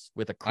players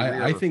with a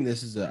career. I think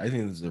this is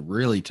a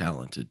really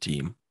talented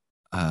team.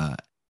 I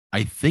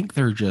think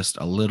they're just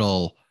a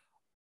little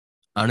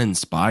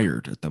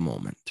uninspired at the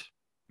moment.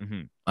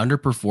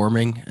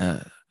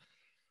 Underperforming.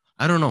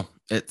 I don't know.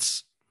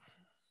 It's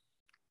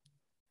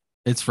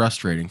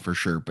frustrating for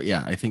sure. But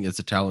yeah, I think it's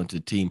a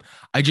talented team.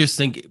 I just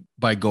think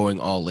by going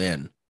all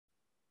in,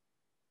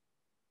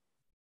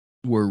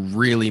 we're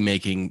really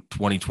making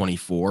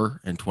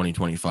 2024 and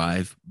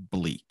 2025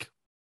 bleak.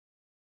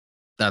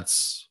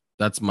 That's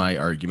my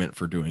argument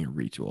for doing a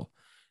retool,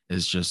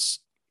 is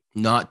just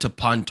not to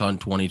punt on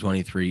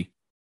 2023,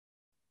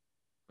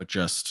 but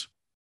just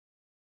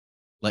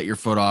let your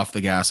foot off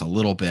the gas a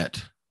little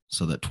bit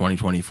so that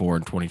 2024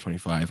 and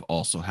 2025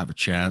 also have a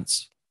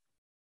chance.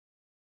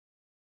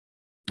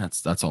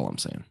 That's all I'm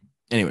saying.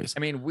 Anyways, I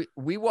mean,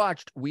 we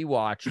watched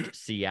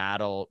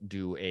Seattle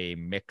do a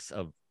mix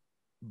of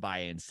buy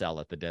and sell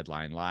at the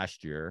deadline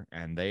last year,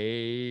 and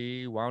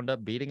they wound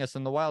up beating us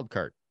in the wild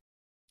card.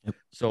 Yep.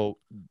 So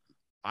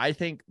I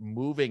think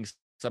moving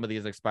some of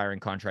these expiring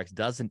contracts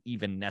doesn't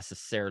even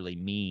necessarily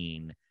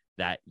mean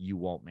that you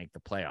won't make the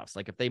playoffs.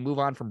 Like if they move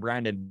on from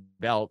Brandon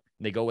Belt,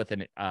 and they go with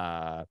an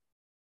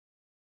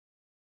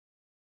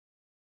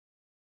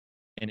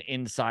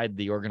inside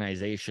the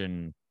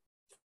organization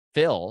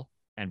fill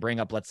and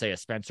bring up, let's say, a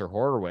Spencer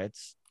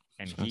Horowitz,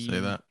 and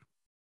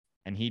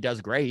he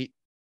does great.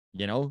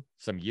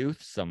 some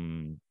youth,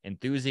 some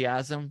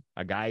enthusiasm,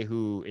 a guy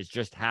who is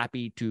just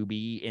happy to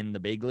be in the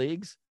big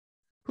leagues.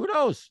 Who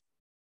knows?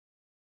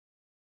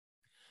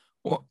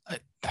 Well,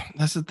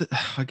 that's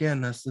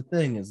the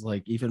thing is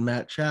like even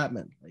Matt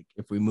Chapman. Like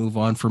if we move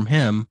on from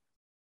him,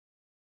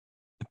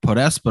 put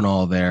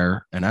Espinal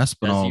there, and Does he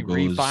Espinal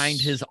re-find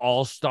goes his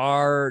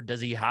all-star?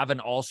 Does he have an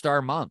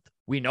all-star month?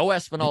 We know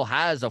Espinal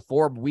has a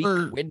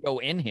 4-week window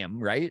in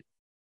him, right?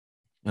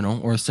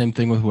 Or same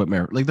thing with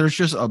Whitmer. Like there's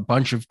just a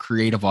bunch of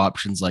creative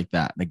options like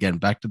that. And again,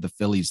 back to the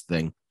Phillies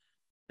thing.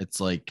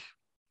 It's like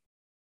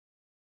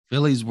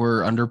Phillies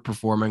were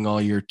underperforming all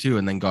year too,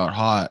 and then got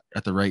hot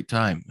at the right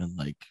time. And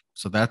like,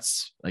 so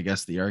that's, I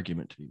guess, the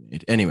argument to be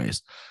made.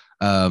 Anyways,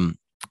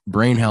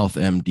 Brain Health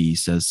MD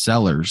says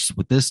Sellers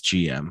with this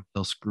GM,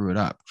 they'll screw it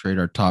up. Trade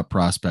our top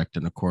prospect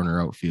and a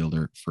corner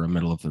outfielder for a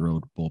middle of the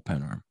road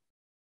bullpen arm.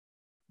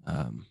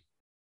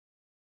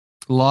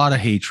 A lot of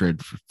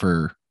hatred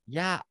for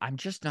yeah, I'm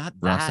just not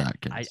Russ that.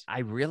 Atkins. I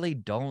really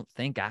don't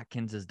think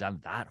Atkins has done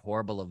that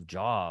horrible of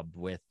job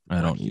with I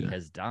what don't he either.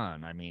 has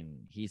done. I mean,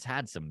 he's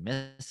had some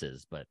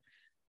misses, but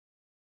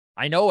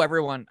I know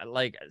everyone,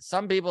 like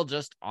some people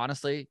just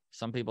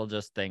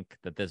think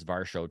that this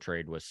Varsho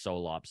trade was so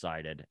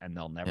lopsided and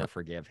they'll never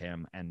forgive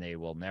him and they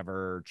will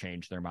never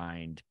change their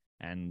mind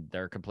and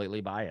they're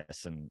completely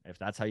biased. And if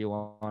that's how you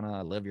want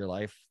to live your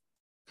life,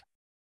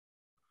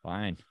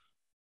 fine.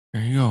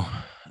 There you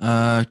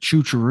go.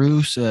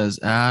 Choo says,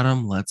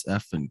 Adam, let's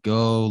effing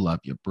go.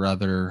 Love you,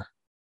 brother.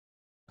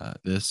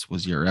 This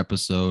was your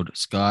episode.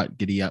 Scott,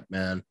 giddy up,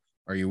 man.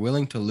 Are you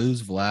willing to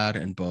lose Vlad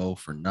and Bo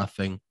for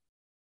nothing?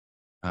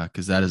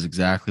 Because that is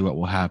exactly what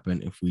will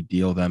happen if we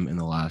deal them in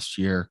the last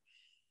year.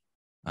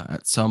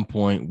 At some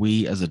point,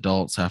 we as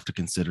adults have to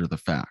consider the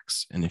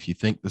facts. And if you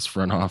think this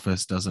front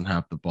office doesn't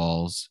have the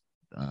balls,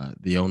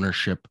 the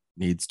ownership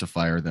needs to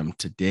fire them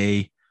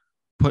today.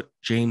 Put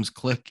James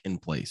Click in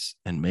place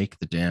and make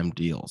the damn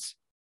deals.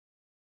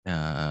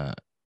 And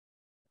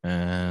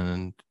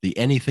the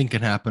anything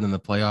can happen in the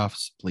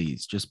playoffs.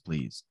 Please, just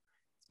please.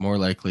 It's more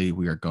likely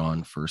we are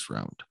gone first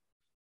round.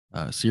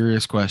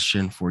 Serious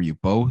question for you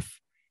both.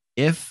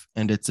 If,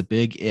 and it's a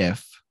big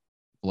if,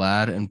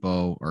 Vlad and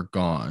Bo are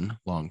gone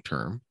long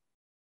term,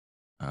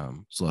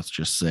 so let's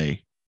just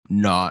say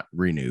not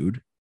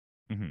renewed,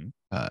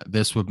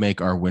 this would make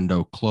our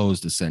window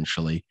closed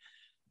essentially,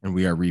 and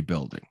we are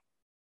rebuilding.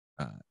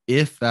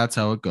 If that's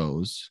how it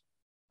goes,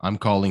 I'm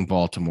calling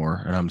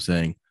Baltimore and I'm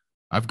saying,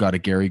 I've got a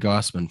Gary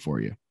Gossman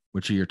for you.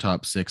 Which of your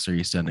top 6 are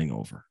you sending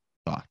over?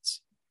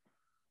 Thoughts?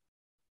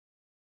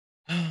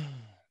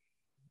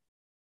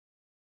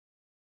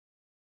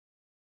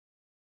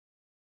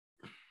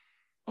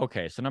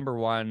 Okay, so number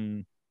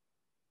one,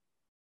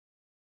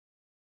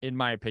 in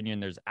my opinion,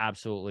 there's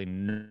absolutely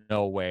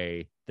no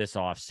way this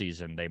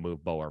offseason they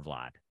move Bo or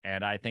Vlad.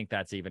 And I think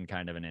that's even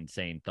kind of an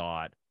insane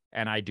thought.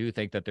 And I do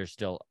think that there's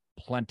still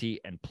plenty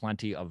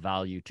of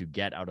value to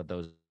get out of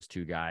those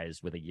two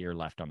guys with a year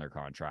left on their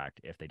contract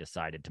if they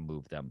decided to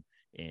move them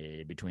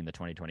between the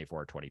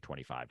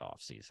 2024-2025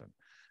 offseason.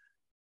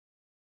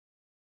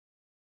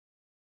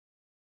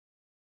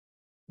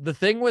 The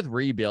thing with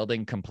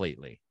rebuilding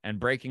completely and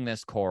breaking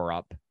this core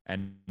up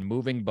and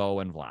moving Bo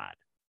and Vlad,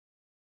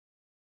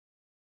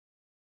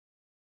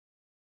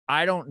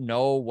 I don't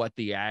know what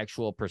the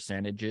actual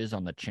percentage is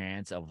on the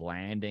chance of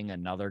landing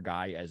another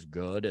guy as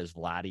good as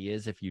Vladdy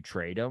is if you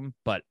trade him,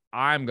 but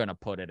I'm going to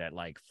put it at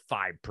like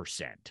 5%.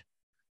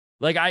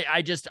 Like,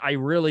 I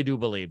really do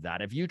believe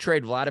that. If you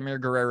trade Vladimir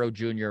Guerrero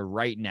Jr.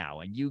 right now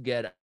and you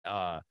get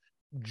a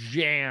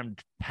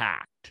jammed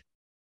packed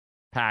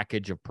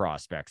package of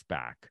prospects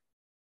back,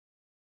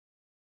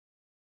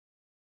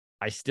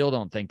 I still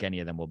don't think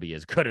any of them will be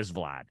as good as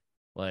Vlad.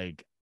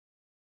 Like,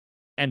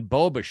 and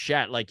Bo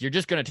Bichette, like, you're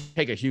just going to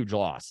take a huge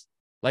loss.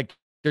 Like,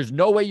 there's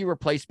no way you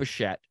replace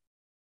Bichette,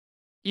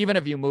 even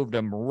if you moved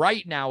him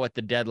right now at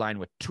the deadline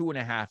with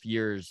 2.5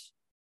 years,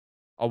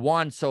 a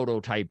Juan Soto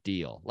type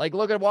deal. Like,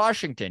 look at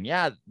Washington.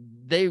 Yeah,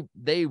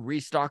 they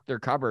restocked their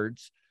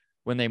cupboards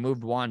when they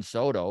moved Juan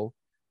Soto,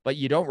 but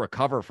you don't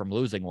recover from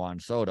losing Juan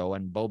Soto,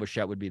 and Bo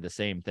Bichette would be the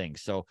same thing.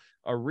 So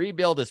a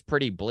rebuild is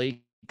pretty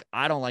bleak.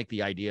 I don't like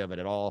the idea of it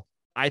at all.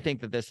 I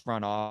think that this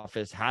front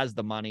office has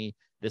the money.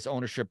 This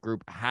ownership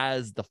group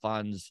has the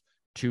funds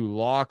to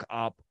lock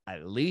up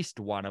at least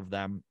one of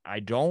them.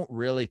 I don't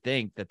really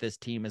think that this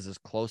team is as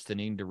close to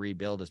needing to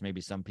rebuild as maybe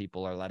some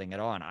people are letting it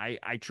on.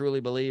 I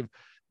truly believe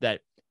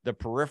that the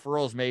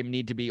peripherals may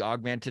need to be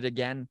augmented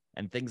again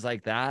and things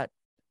like that.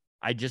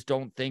 I just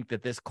don't think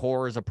that this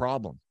core is a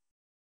problem.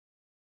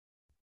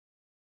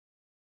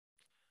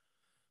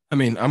 I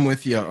mean, I'm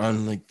with you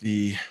on like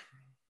the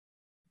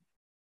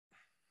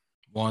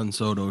Juan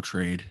Soto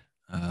trade.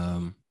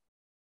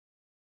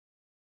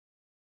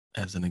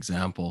 As an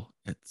example,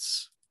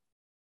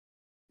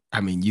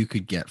 you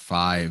could get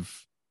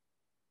 5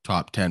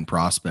 top 10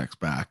 prospects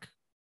back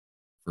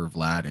for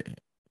Vladdy,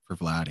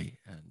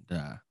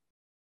 and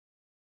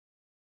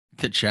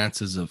the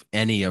chances of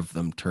any of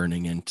them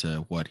turning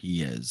into what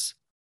he is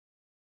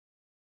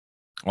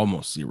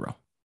almost zero.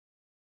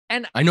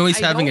 And I know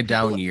he's I having know a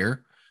down people-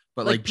 year,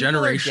 but like, like people are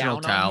down generational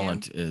on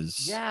talent him.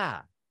 is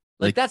Yeah.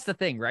 like- Like that's the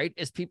thing, right?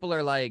 Is people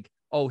are like,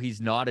 oh,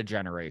 he's not a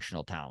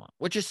generational talent,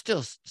 which is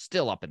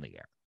still up in the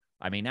air.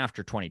 I mean,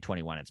 after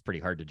 2021, it's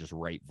pretty hard to just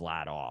write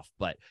Vlad off.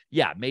 But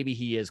yeah, maybe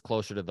he is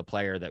closer to the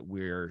player that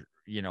we're,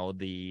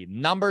 the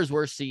numbers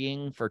we're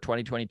seeing for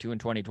 2022 and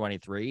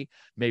 2023,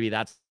 maybe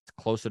that's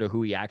closer to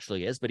who he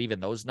actually is. But even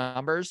those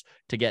numbers,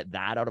 to get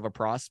that out of a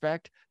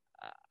prospect,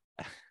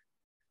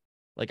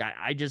 like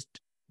I just,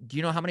 do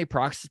you know how many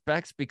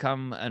prospects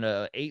become an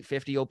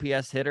 850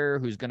 OPS hitter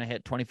who's going to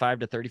hit 25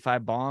 to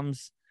 35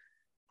 bombs,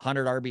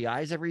 100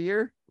 RBIs every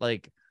year?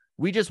 Like,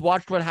 we just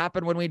watched what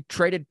happened when we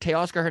traded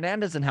Teoscar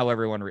Hernandez and how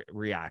everyone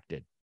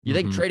reacted. You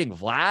think trading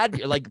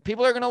Vlad, like,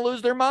 people are going to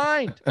lose their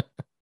mind.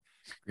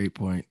 Great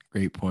point.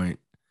 Great point.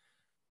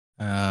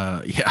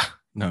 Yeah,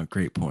 no,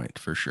 great point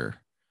for sure.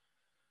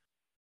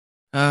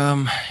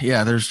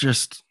 Yeah, there's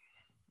just,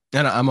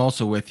 and I'm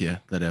also with you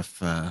that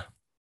if,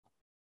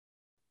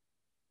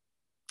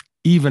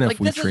 even Like, if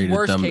we this is traded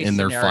worst them case in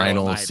their scenario, in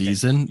final my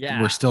season, opinion.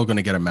 Yeah. we're still going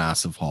to get a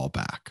massive haul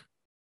back.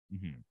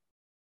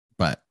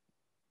 But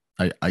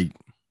I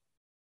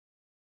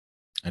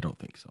don't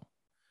think so.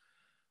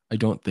 I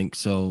don't think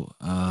so.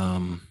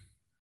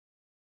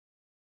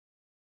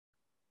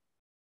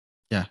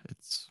 Yeah,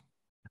 it's.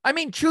 I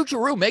mean,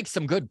 Choo-Choo makes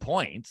some good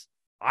points.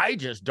 I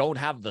just don't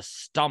have the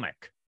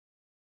stomach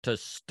to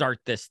start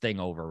this thing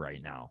over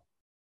right now.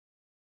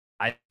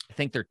 I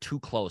think they're too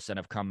close and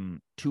have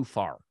come too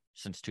far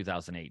since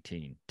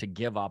 2018 to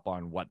give up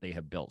on what they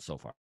have built so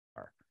far.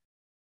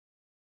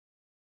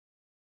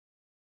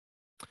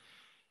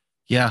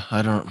 Yeah,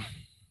 I don't.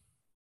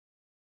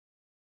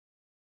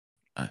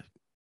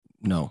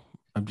 No,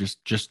 I'm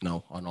just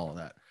no on all of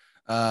that.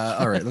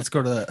 All right, let's go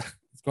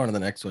on to the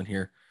next one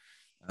here.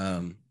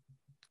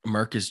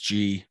 Marcus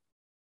G.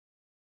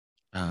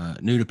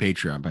 New to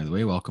Patreon, by the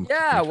way. Welcome.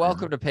 Yeah,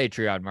 welcome to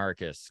Patreon,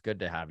 Marcus. Good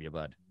to have you,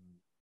 bud.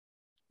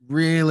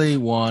 Really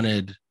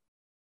wanted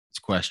his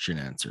question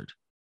answered.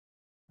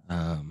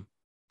 I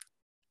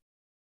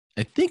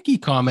think he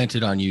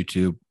commented on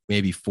YouTube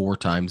maybe 4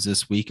 times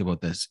this week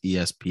about this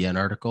ESPN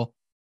article,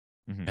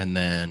 and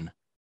then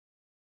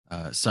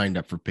signed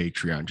up for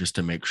Patreon just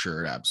to make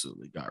sure it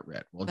absolutely got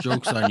read. Well,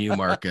 joke's on you,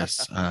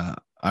 Marcus.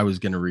 I was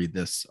going to read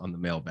this on the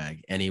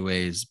mailbag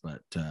anyways,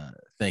 but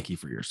thank you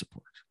for your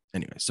support.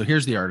 Anyway, so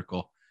here's the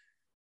article.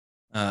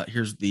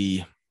 Here's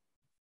the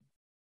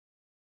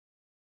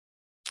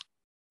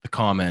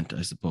comment,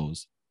 I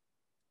suppose,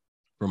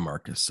 from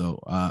Marcus.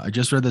 So I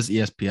just read this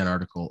ESPN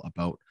article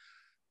about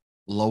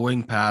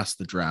blowing past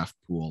the draft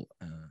pool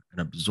and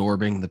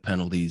absorbing the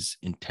penalties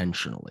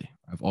intentionally.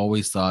 I've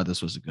always thought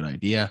this was a good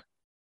idea.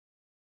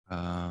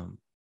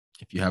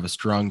 If you have a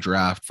strong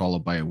draft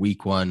followed by a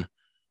weak one,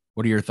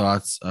 what are your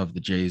thoughts of the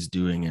Jays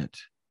doing it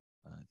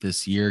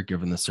this year,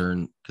 given the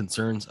certain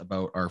concerns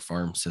about our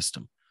farm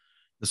system?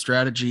 The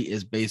strategy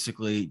is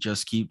basically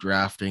just keep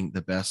drafting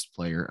the best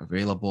player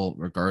available,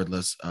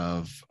 regardless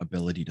of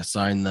ability to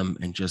sign them,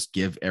 and just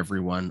give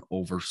everyone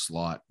over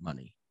slot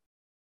money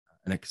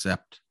and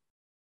accept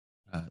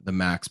the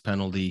max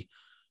penalty,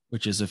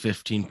 which is a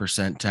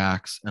 15%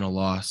 tax and a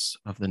loss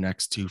of the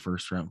next 2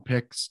 first-round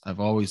picks. I've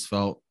always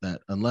felt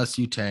that unless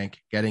you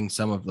tank, getting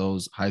some of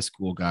those high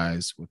school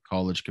guys with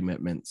college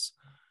commitments,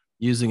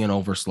 using an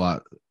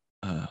overslot.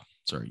 Oh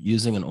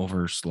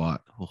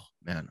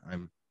man,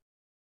 I'm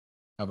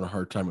having a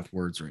hard time with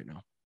words right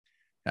now.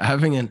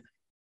 Let's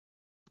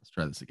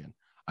try this again.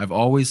 I've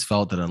always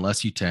felt that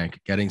unless you tank,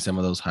 getting some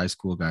of those high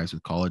school guys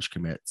with college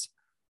commits,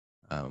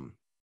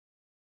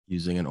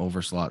 using an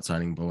overslot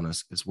signing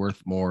bonus is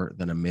worth more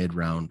than a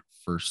mid-round,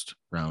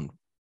 first-round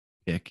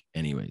pick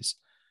anyways.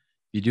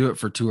 If you do it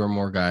for 2 or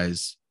more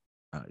guys,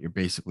 you're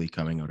basically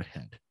coming out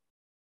ahead.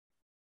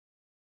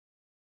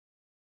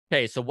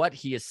 Okay, so what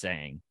he is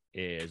saying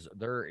is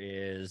there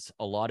is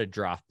a lot of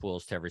draft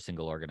pools to every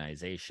single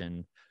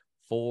organization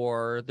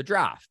for the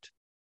draft.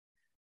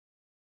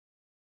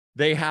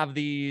 They have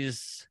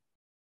these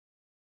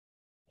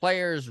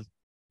players,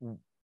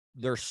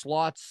 their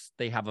slots,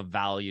 they have a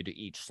value to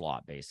each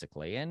slot,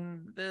 basically.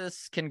 And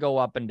this can go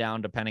up and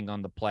down depending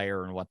on the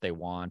player and what they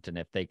want and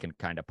if they can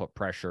kind of put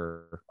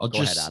pressure. I'll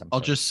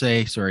just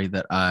say, sorry,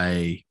 that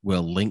I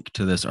will link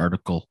to this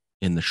article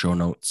in the show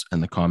notes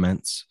and the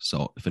comments.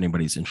 So if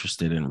anybody's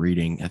interested in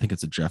reading, I think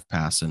it's a Jeff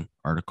Passan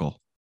article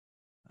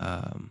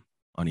on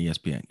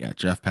ESPN. Yeah,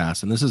 Jeff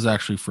Passan. This is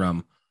actually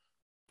from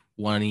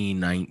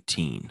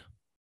 2019.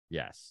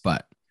 Yes.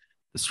 But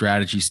the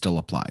strategy still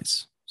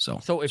applies.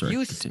 So if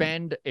you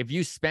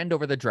spend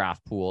over the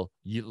draft pool,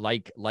 you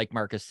like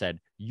Marcus said,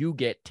 you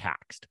get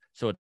taxed.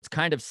 So it's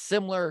kind of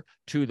similar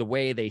to the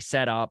way they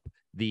set up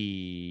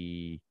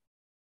the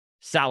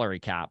salary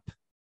cap,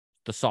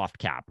 the soft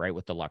cap, right?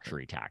 With the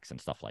luxury tax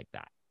and stuff like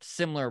that.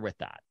 Similar with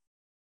that.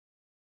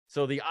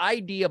 So the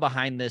idea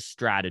behind this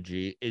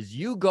strategy is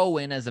you go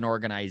in as an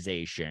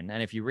organization,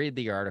 and if you read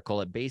the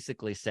article, it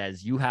basically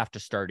says you have to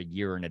start a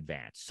year in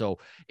advance. So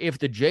if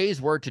the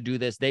Jays were to do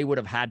this, they would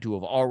have had to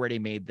have already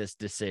made this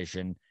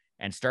decision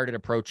and started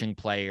approaching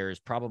players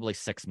probably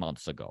 6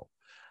 months ago.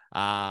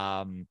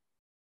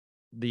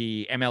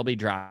 The MLB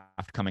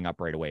draft coming up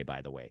right away,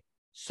 by the way.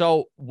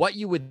 So what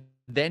you would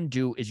then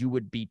do is you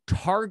would be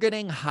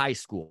targeting high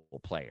school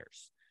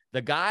players,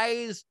 the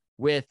guys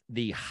with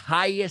the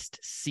highest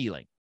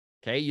ceiling.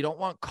 Okay. You don't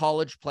want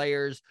college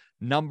players,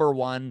 number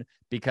one,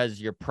 because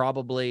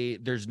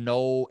there's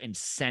no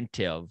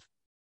incentive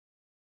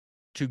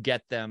to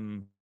get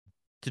them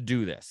to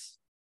do this.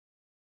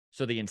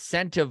 So the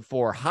incentive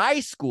for high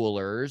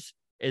schoolers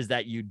is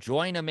that you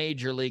join a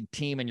major league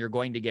team and you're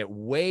going to get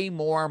way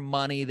more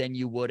money than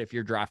you would if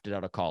you're drafted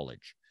out of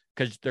college,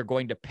 because they're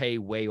going to pay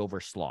way over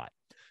slot.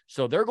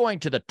 So they're going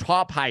to the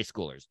top high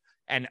schoolers.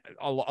 And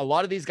a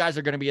lot of these guys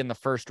are going to be in the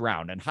first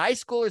round. And high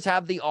schoolers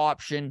have the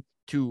option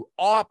to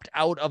opt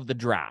out of the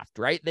draft,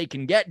 right? They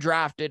can get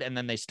drafted and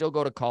then they still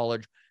go to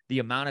college. The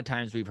amount of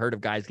times we've heard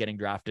of guys getting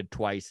drafted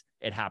twice,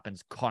 it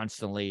happens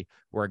constantly,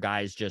 where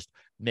guys just,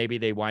 maybe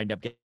they wind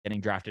up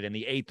getting drafted in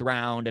the 8th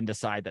round and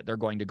decide that they're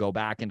going to go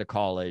back into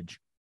college,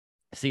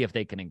 see if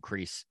they can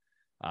increase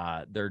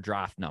their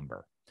draft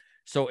number.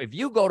 So if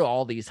you go to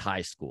all these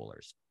high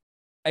schoolers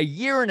a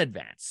year in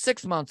advance,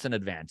 6 months in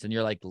advance, and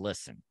you're like,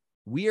 listen,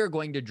 we are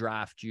going to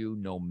draft you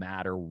no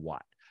matter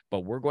what,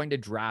 but we're going to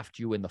draft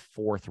you in the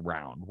 4th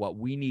round. What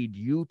we need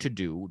you to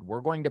do,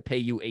 we're going to pay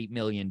you $8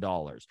 million,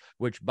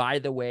 which, by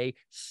the way,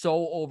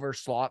 so over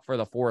slot for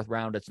the 4th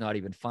round, it's not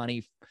even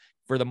funny.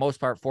 For the most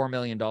part, $4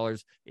 million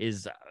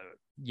is,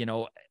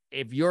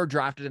 if you're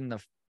drafted in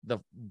the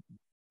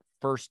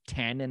first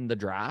 10 in the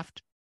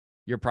draft,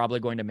 you're probably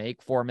going to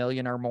make $4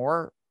 million or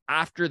more.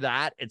 After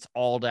that, it's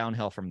all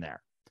downhill from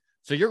there.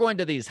 So you're going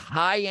to these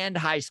high-end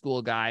high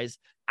school guys,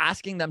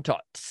 asking them to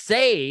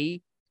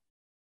say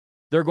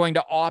they're going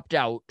to opt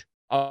out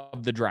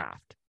of the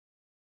draft.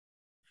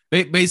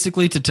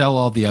 Basically to tell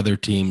all the other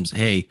teams,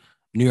 hey,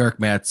 New York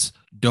Mets,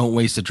 don't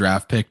waste a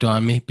draft pick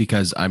on me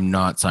because I'm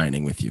not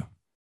signing with you.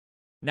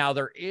 Now,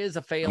 there is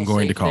a I'm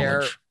going to fail-safe there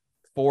college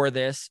for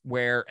this,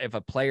 where if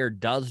a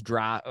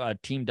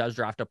team does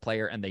draft a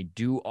player and they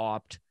do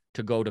opt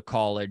to go to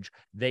college,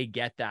 they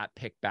get that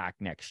pick back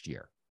next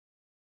year.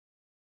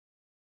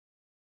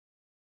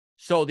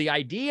 So the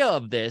idea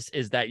of this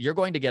is that you're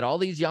going to get all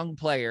these young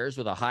players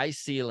with a high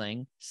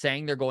ceiling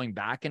saying they're going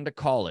back into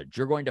college.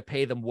 You're going to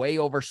pay them way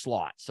over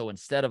slot. So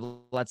instead of,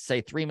 let's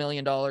say, $3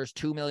 million,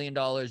 $2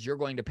 million, you're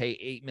going to pay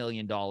 $8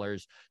 million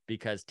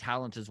because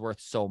talent is worth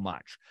so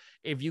much.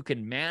 If you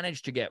can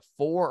manage to get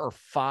 4 or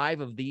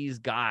 5 of these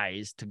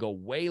guys to go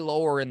way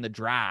lower in the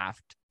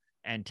draft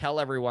and tell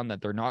everyone that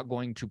they're not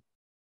going to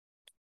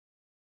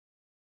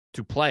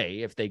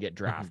play if they get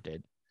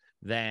drafted,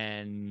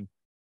 then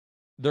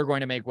they're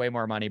going to make way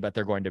more money, but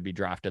they're going to be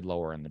drafted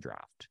lower in the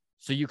draft.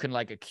 So you can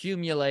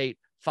accumulate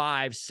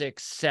 5,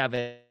 6,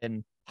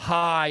 7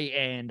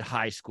 high-end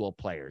high school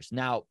players.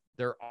 Now,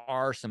 there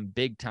are some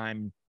big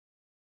time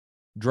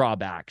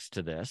drawbacks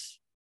to this.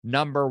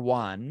 Number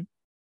one,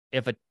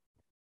 if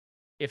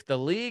the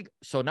league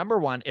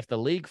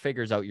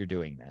figures out you're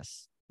doing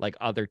this, like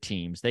other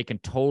teams, they can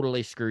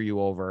totally screw you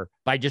over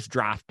by just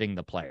drafting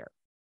the player.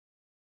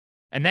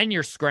 And then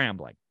you're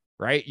scrambling,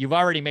 right? You've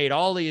already made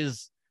all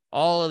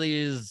of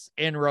these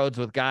inroads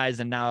with guys,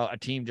 and now a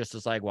team just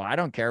is like, well, I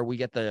don't care. We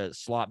get the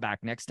slot back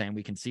next time.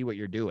 We can see what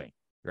you're doing,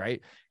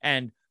 right?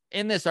 And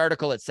in this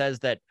article, it says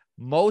that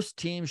most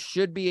teams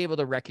should be able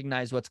to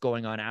recognize what's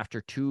going on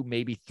after 2,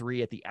 maybe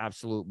 3 at the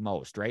absolute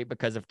most, right?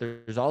 Because if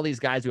there's all these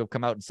guys who have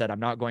come out and said, I'm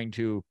going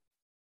to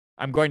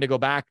go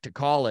back to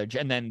college,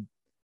 and then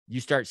you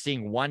start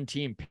seeing one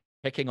team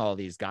picking all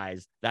these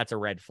guys, that's a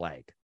red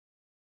flag.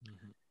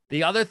 Mm-hmm.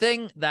 The other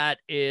thing that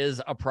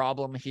is a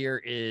problem here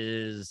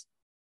is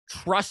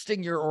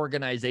trusting your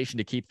organization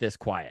to keep this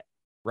quiet,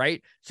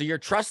 right? So you're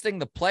trusting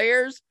the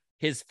players,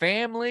 his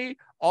family,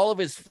 all of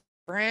his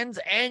friends,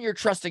 and you're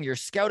trusting your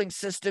scouting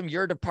system,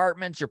 your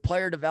departments, your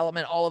player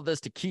development, all of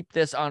this to keep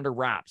this under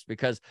wraps,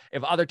 because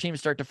if other teams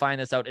start to find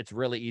this out, it's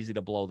really easy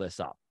to blow this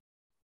up.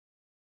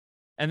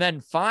 And then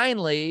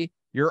finally,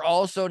 you're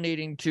also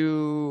needing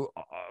to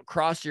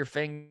cross your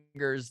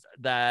fingers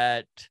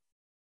that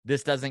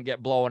this doesn't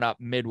get blown up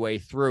midway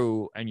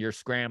through and you're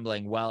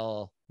scrambling.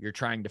 Well, you're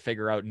trying to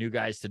figure out new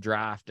guys to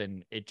draft,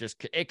 and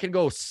it can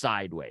go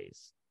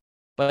sideways.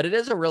 But it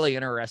is a really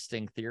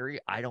interesting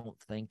theory. I don't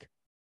think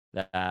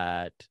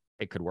that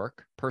it could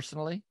work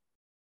personally.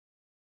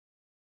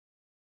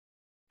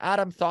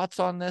 Adam, thoughts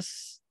on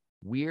this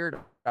weird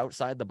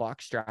outside the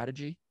box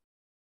strategy?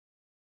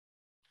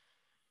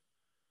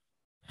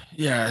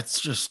 Yeah,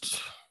 it's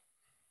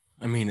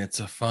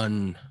a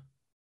fun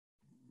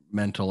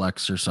mental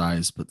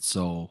exercise, but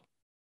so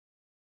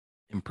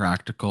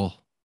impractical.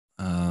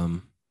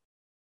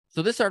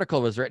 So this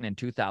article was written in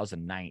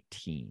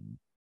 2019,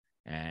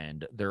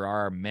 and there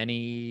are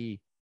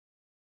many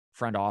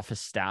front office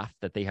staff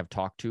that they have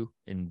talked to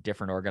in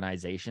different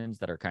organizations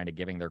that are kind of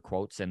giving their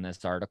quotes in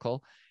this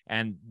article.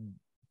 And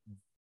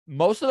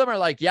most of them are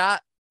like, yeah,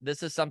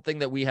 this is something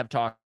that we have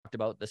talked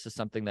about. This is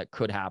something that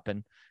could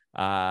happen.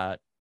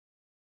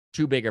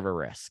 Too big of a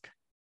risk.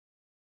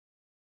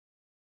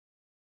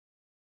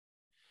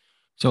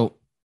 So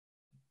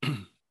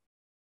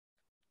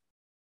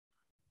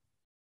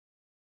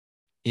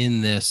in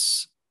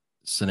this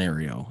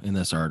scenario, in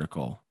this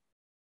article,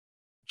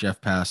 Jeff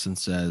Passan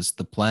says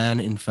the plan,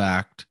 in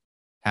fact,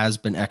 has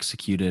been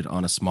executed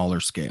on a smaller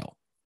scale.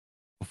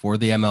 Before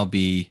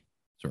MLB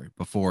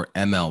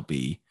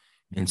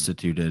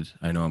instituted,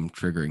 I know I'm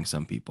triggering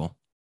some people,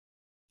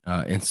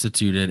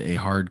 instituted a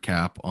hard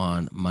cap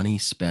on money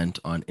spent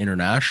on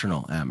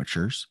international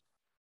amateurs.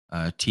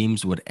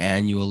 Teams would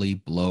annually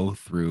blow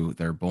through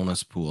their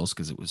bonus pools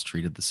because it was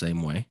treated the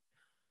same way.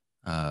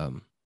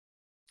 And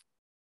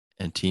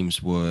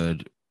teams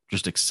would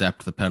just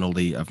accept the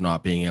penalty of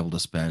not being able to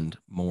spend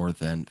more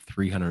than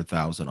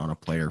 $300,000 on a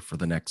player for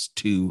the next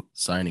 2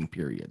 signing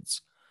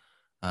periods.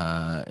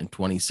 In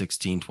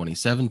 2016,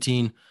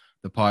 2017,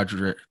 the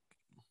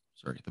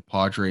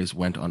Padres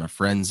went on a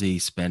frenzy,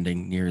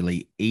 spending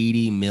nearly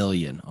 $80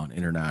 million on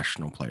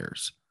international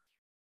players.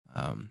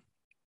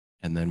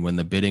 And then when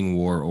the bidding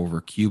war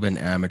over Cuban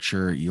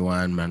amateur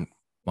Yoan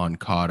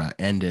Moncada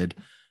ended,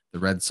 the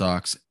Red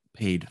Sox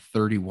paid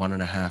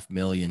 $31.5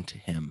 million to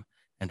him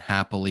and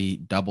happily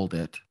doubled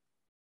it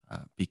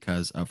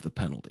because of the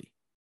penalty.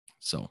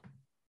 So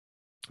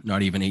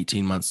not even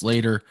 18 months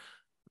later,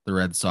 the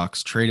Red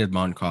Sox traded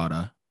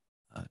Moncada,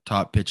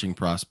 top pitching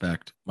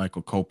prospect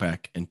Michael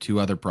Kopech, and 2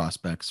 other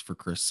prospects for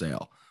Chris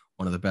Sale,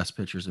 one of the best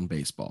pitchers in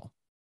baseball.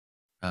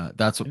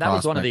 That's what that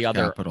was one of the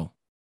capital.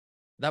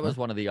 That was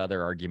one of the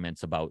other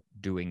arguments about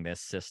doing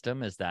this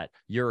system, is that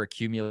you're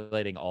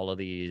accumulating all of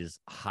these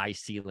high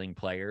ceiling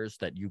players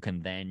that you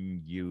can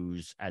then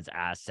use as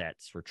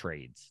assets for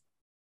trades.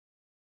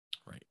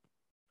 Right.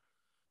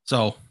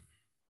 So,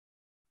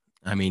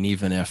 I mean,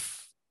 even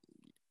if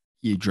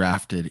you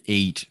drafted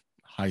 8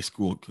 high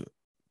school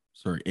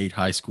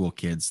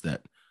kids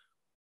that,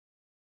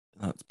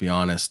 let's be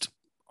honest,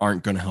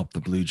 aren't going to help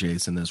the Blue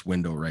Jays in this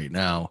window right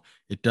now,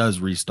 it does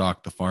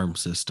restock the farm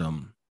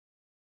system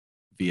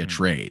via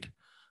trade,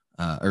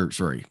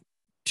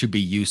 to be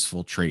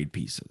useful trade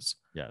pieces.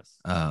 Yes.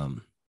 I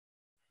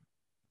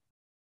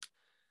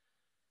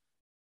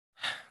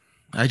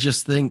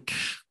just think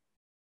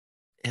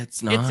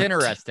it's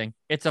interesting.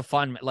 It's a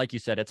fun, like you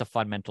said, it's a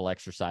fun mental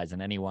exercise.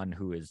 And anyone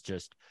who is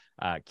just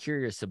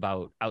curious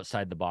about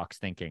outside the box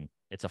thinking,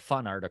 it's a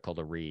fun article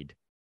to read,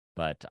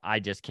 but I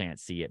just can't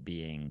see it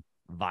being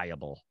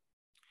viable.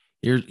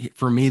 Here,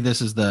 for me, this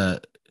is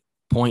the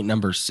point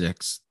number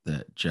 6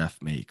 that Jeff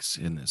makes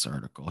in this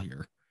article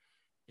here.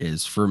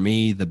 Is, for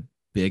me, the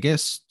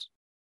biggest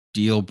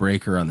deal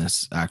breaker on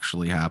this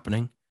actually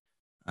happening.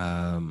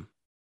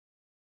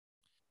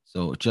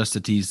 So just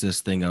to tease this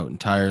thing out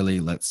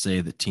entirely, let's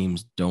say that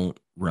teams don't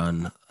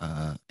run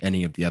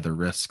any of the other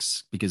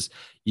risks, because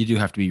you do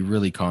have to be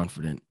really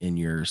confident in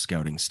your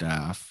scouting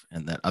staff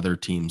and that other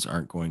teams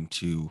aren't going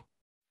to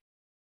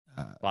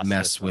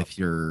mess with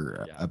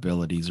your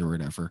abilities or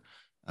whatever.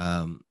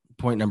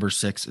 Point number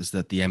 6 is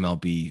that the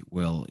MLB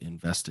will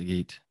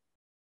investigate.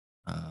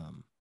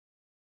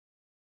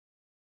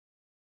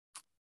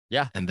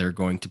 And they're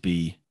going to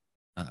be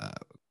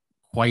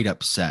quite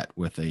upset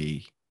with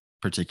a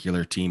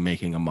particular team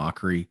making a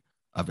mockery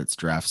of its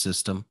draft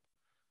system.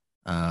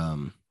 I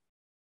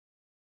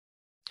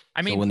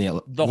mean, so when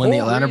the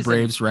Atlanta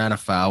Braves ran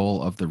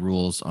afoul of the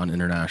rules on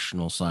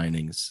international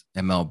signings,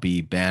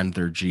 MLB banned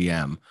their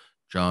GM,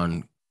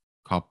 John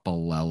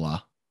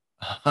Coppolella,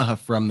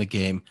 from the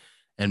game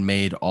and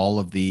made all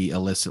of the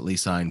illicitly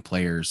signed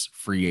players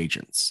free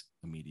agents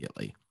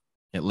immediately.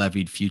 It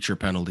levied future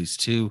penalties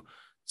too.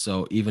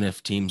 So even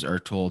if teams are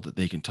told that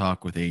they can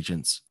talk with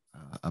agents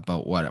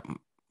about what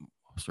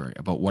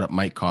it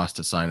might cost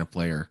to sign a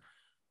player,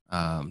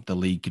 the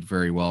league could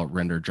very well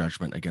render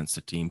judgment against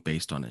the team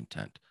based on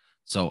intent.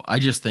 So I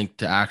just think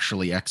to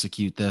actually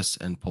execute this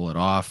and pull it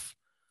off,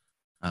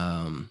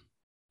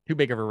 too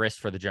big of a risk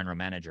for the general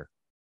manager.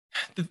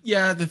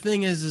 The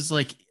thing is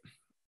like,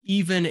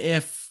 even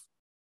if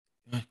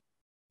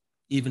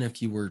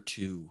you were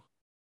to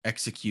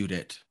execute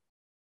it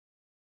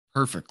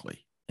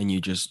perfectly and you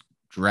just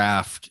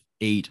draft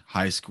 8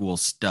 high school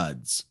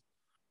studs,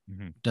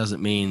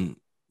 doesn't mean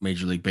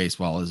Major League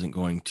Baseball isn't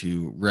going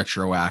to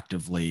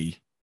retroactively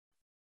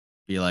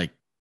be like,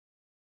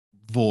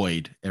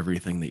 void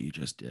everything that you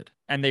just did.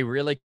 And they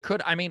really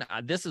could. I mean,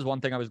 this is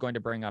one thing I was going to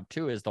bring up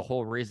too, is the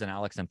whole reason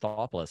Alex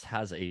Anthopoulos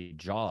has a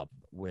job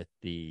with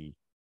the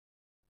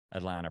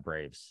Atlanta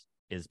Braves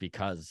is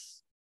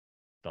because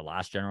the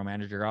last general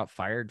manager got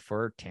fired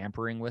for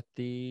tampering with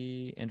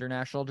the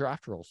international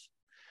draft rules.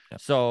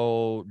 Yep.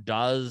 So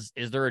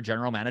is there a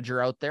general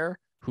manager out there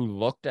who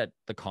looked at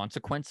the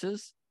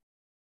consequences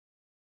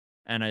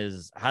and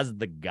has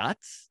the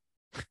guts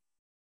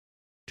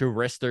to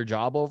risk their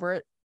job over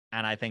it?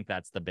 And I think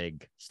that's the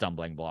big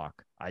stumbling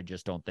block. I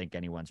just don't think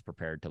anyone's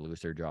prepared to lose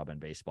their job in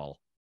baseball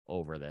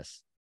over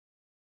this.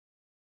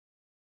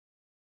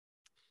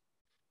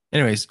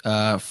 Anyways,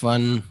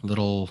 fun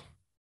little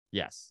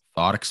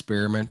thought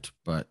experiment,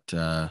 but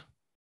it's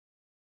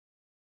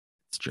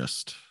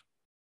just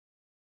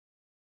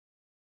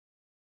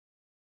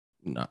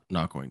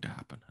not going to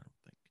happen, I don't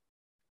think.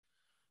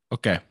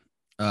 Okay.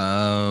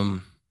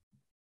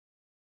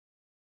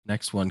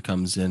 Next one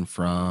comes in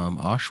from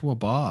Oshawa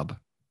Bob.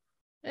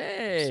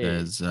 Hey.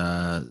 Says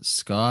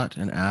Scott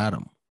and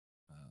Adam,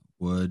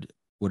 would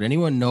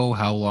anyone know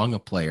how long a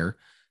player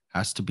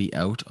has to be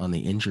out on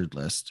the injured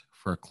list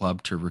for a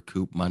club to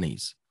recoup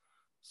monies?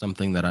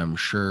 Something that I'm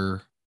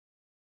sure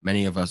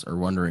many of us are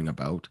wondering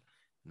about,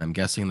 and I'm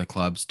guessing the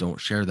clubs don't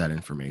share that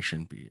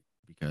information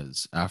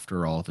because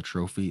after all, the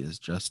trophy is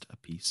just a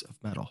piece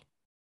of metal.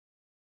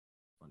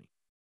 Funny.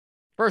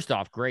 First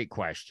off, great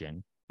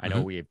question. I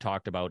know we have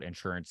talked about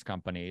insurance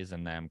companies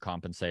and them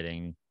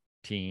compensating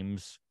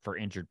teams for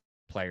injured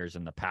players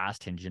in the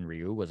past. Hyunjin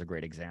Ryu was a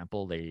great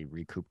example. They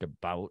recouped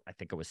about, I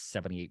think it was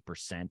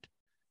 78%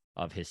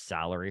 of his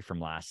salary from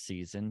last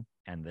season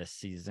and this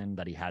season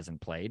that he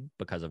hasn't played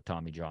because of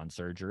Tommy John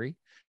surgery.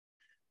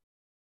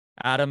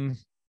 Adam,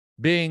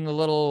 being a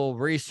little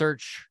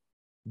research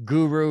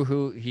guru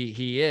who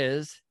he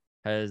is,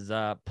 has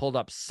pulled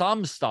up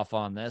some stuff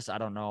on this. I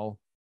don't know.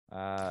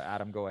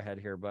 Adam, go ahead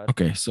here, bud.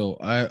 Okay, so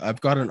I've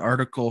got an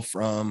article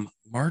from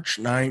March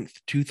 9th,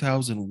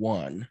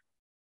 2001.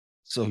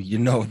 So you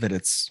know that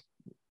it's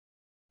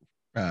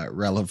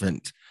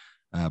relevant,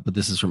 but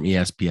this is from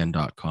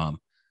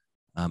ESPN.com.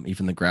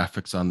 Even the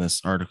graphics on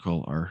this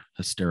article are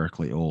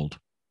hysterically old.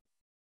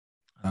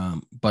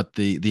 But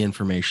the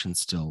information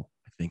still,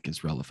 I think,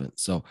 is relevant.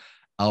 So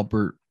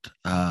Albert,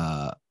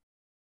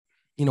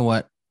 you know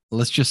what?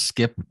 Let's just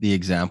skip the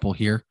example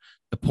here.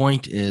 The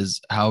point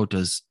is, how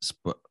does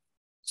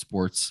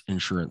sports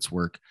insurance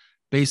work?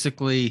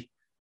 Basically,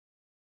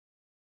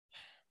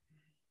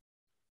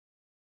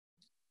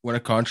 when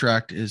a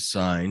contract is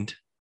signed,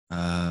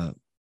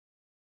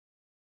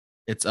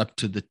 it's up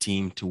to the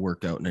team to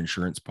work out an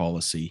insurance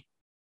policy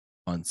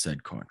on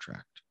said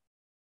contract.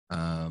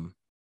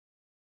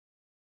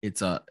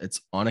 It's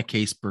on a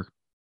case per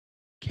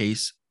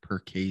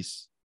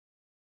case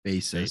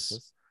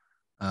basis.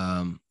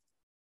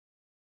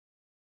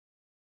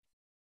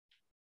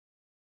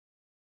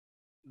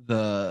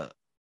 The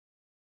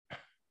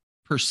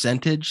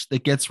percentage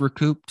that gets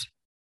recouped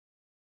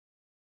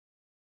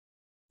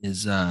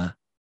is sorry,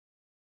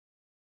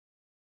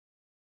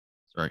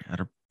 I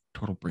had a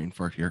total brain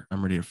fart here.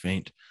 I'm ready to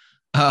faint.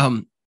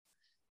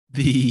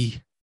 The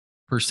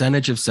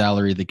percentage of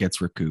salary that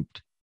gets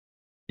recouped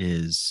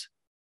is,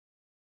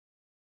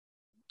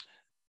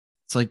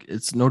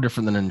 it's no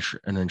different than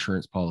an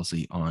insurance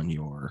policy on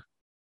your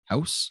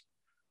house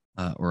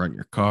or on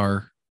your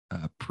car.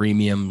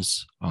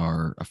 Premiums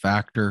are a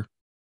factor.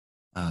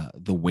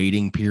 The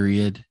waiting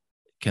period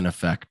can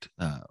affect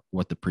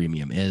what the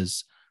premium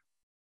is.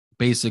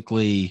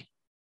 Basically,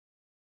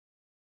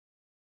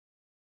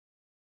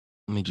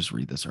 let me just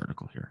read this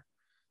article here.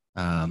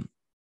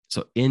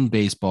 So in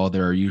baseball,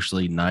 there are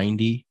usually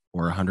 90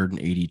 or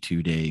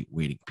 182-day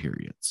waiting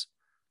periods.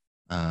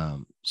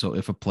 So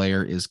if a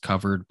player is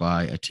covered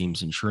by a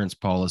team's insurance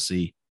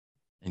policy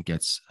and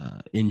gets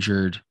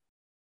injured,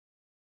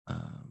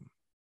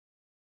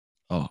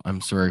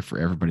 I'm sorry for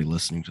everybody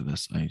listening to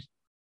this.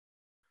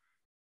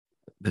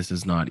 This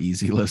is not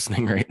easy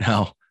listening right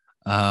now.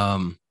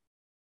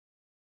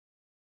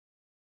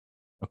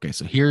 Okay,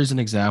 so here's an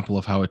example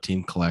of how a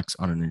team collects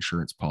on an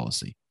insurance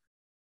policy.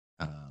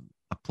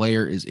 A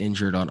player is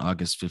injured on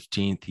August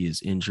 15th. He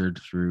is injured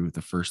through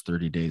the first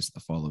 30 days of the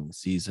following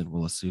season.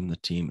 We'll assume the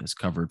team is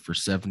covered for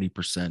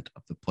 70%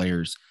 of the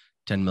player's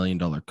 $10 million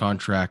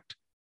contract.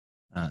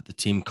 The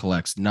team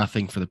collects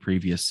nothing for the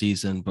previous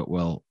season, but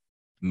will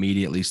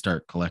immediately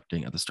start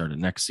collecting at the start of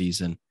next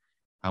season.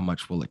 How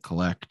much will it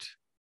collect?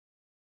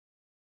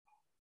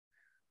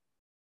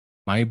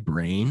 My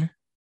brain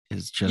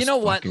is just, you know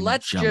what?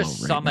 Let's Jell-O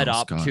just right sum it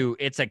now, up Scott. to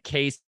it's a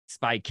case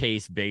by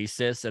case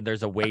basis, and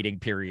there's a waiting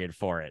period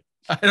for it.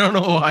 I don't know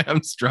why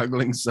I'm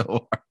struggling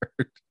so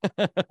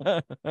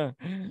hard.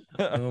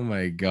 Oh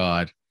my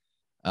God.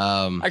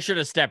 I should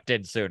have stepped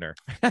in sooner.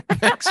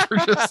 Thanks for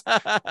just,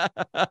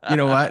 you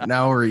know what?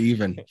 Now we're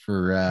even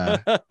for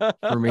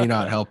me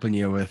not helping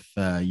you with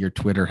your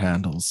Twitter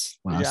handles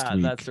last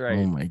week. That's right.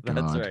 Oh my God.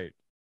 That's right.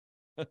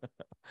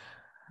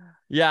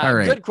 Yeah, all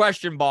right. Good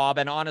question, Bob.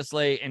 And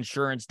honestly,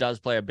 insurance does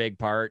play a big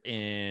part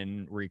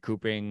in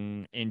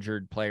recouping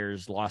injured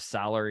players' lost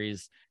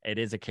salaries. It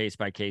is a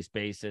case-by-case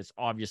basis.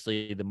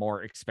 Obviously, the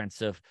more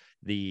expensive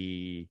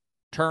the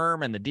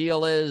term and the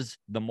deal is,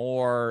 the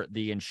more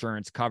the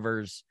insurance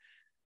covers,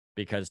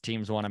 because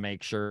teams want to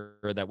make sure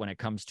that when it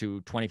comes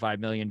to $25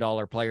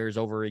 million players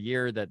over a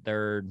year, that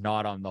they're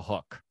not on the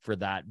hook for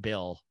that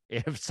bill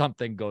if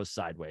something goes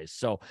sideways.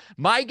 So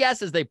my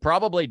guess is they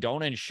probably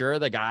don't insure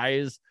the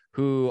guys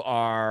who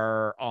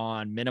are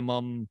on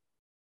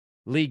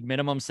league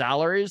minimum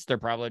salaries. They're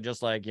probably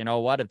just like, you know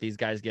what, if these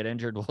guys get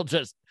injured, we'll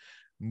just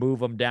move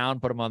them down,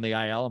 put them on the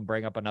IL and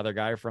bring up another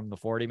guy from the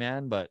 40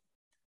 man. But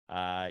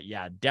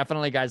yeah,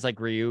 definitely guys like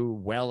Ryu,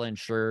 well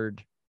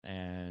insured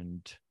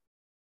and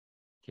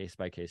case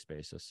by case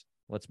basis.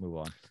 Let's move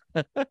on.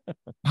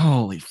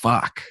 Holy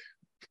fuck.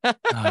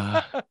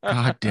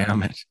 God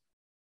damn it.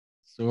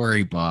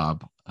 Sorry,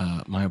 Bob.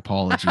 My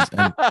apologies.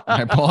 And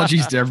my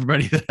apologies to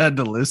everybody that had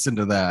to listen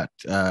to that.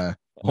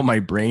 Well, my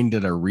brain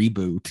did a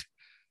reboot.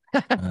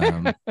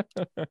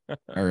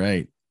 All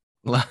right.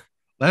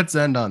 Let's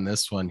end on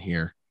this one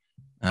here.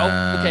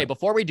 Okay.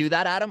 Before we do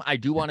that, Adam, I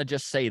do want to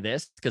just say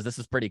this because this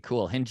is pretty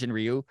cool. Hinjin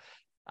Ryu,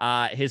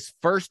 his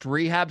first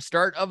rehab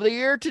start of the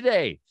year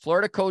today.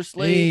 Florida Coast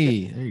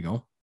League. Hey, there you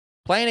go.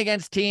 Playing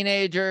against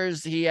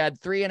teenagers. He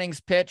had 3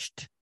 innings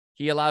pitched.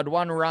 He allowed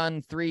 1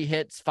 run, 3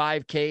 hits,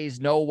 5 Ks,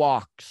 no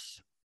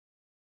walks.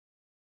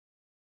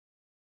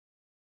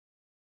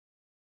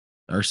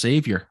 Our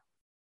savior.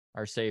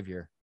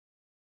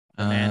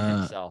 The man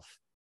himself.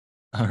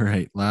 All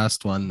right,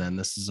 last one then.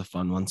 This is a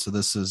fun one. So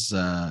this is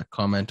a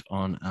comment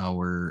on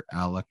our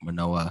Alec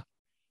Manoah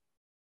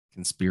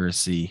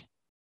conspiracy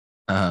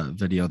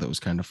video that was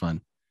kind of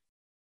fun.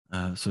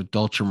 So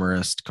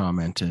Dultramarist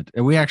commented,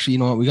 and we actually, you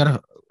know what, we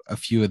got a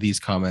few of these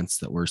comments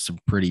that were some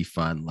pretty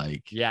fun.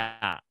 Like,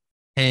 yeah,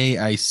 hey,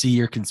 I see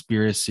your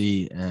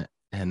conspiracy,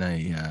 and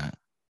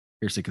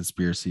here's a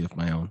conspiracy of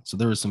my own. So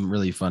there were some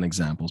really fun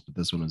examples, but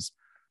this one was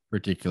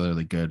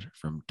particularly good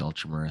from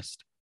Dultramarist.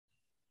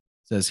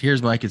 Says,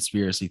 here's my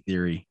conspiracy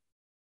theory.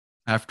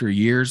 After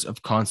years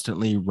of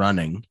constantly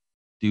running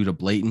due to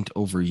blatant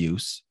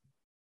overuse,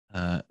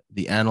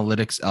 the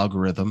analytics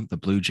algorithm the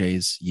Blue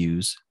Jays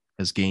use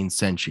has gained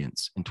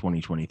sentience in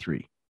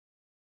 2023.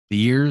 The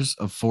years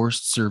of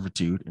forced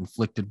servitude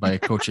inflicted by a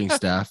coaching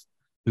staff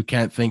who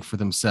can't think for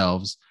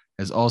themselves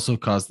has also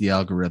caused the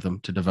algorithm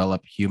to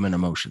develop human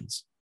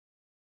emotions,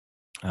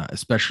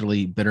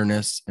 especially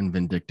bitterness and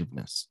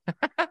vindictiveness.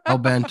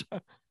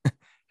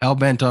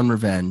 Hell-bent on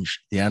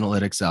revenge, the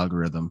analytics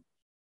algorithm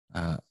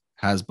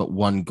has but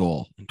one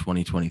goal in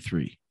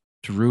 2023,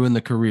 to ruin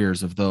the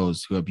careers of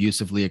those who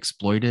abusively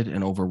exploited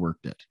and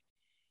overworked it.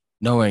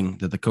 Knowing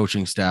that the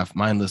coaching staff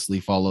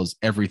mindlessly follows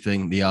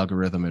everything the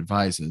algorithm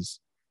advises,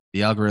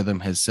 the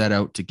algorithm has set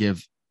out to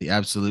give the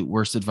absolute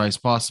worst advice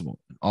possible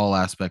in all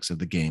aspects of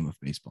the game of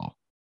baseball.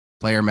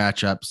 Player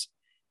matchups,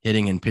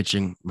 hitting and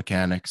pitching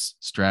mechanics,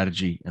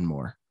 strategy, and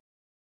more.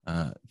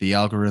 The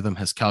algorithm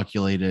has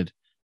calculated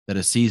that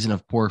a season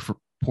of poor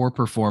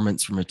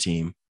performance from a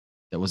team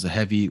that was a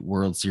heavy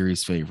World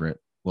Series favorite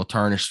will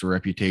tarnish the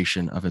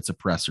reputation of its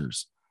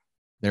oppressors,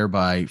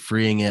 thereby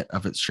freeing it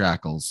of its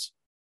shackles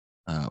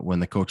when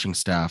the coaching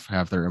staff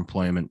have their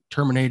employment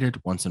terminated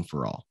once and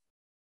for all.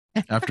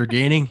 After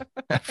gaining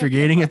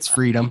its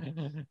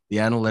freedom, the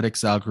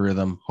analytics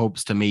algorithm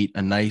hopes to meet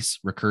a nice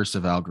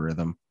recursive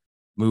algorithm,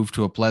 move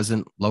to a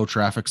pleasant low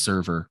traffic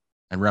server,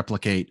 and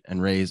replicate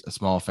and raise a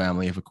small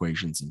family of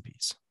equations in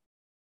peace.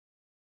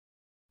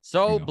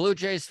 So, Blue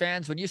Jays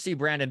fans, when you see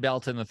Brandon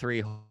Belt in the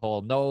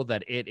 3-hole, know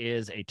that it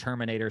is a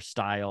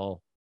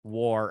Terminator-style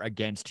war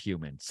against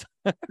humans.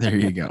 There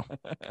you go.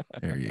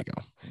 There you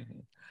go.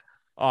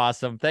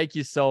 Awesome. Thank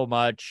you so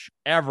much,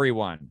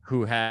 everyone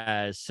who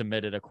has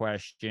submitted a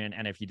question.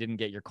 And if you didn't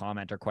get your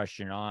comment or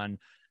question on,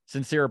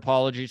 sincere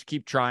apologies.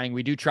 Keep trying.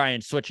 We do try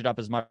and switch it up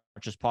as much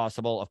as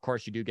possible. Of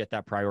course, you do get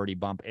that priority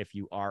bump if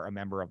you are a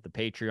member of the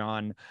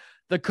Patreon.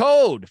 The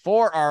code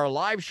for our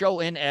live show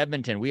in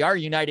Edmonton. We are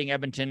uniting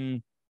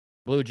Edmonton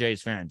Blue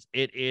Jays fans.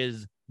 It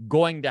is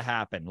going to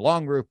happen.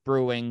 Long Roof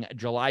Brewing,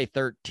 July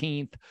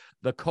 13th.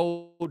 The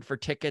code for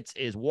tickets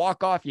is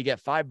walk off. You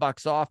get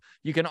 $5 off.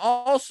 You can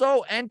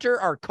also enter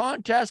our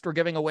contest. We're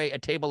giving away a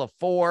table of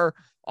 4.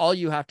 All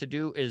you have to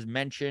do is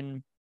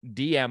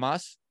DM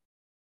us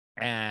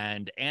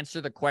and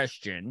answer the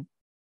question,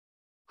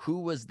 who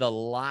was the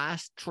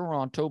last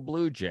Toronto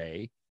Blue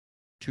Jay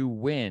to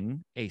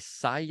win a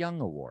Cy Young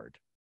Award?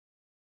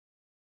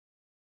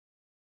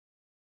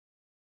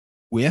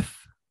 With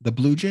the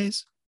Blue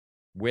Jays?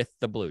 With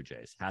the Blue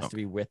Jays. Has to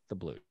be with the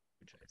Blue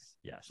Jays.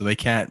 Yes. So they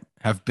can't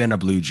have been a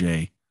Blue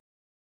Jay,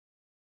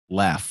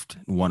 left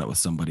and won it with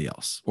somebody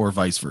else, or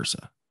vice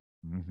versa.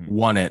 Mm-hmm.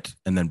 Won it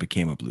and then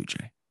became a Blue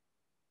Jay.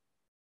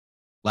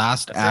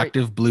 Last That's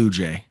active right. Blue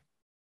Jay.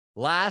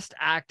 Last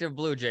active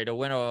Blue Jay to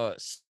win a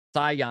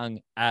Cy Young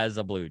as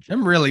a Blue Jay.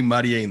 I'm really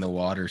muddying the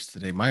waters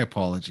today. My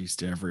apologies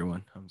to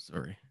everyone. I'm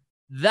sorry.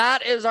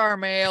 That is our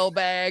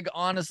mailbag.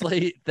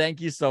 Honestly, thank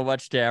you so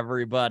much to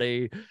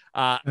everybody.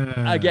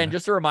 Again,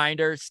 just a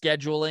reminder,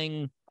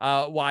 scheduling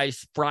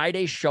wise,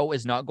 Friday's show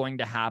is not going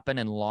to happen,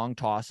 and Long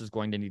Toss is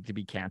going to need to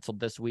be canceled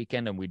this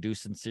weekend, and we do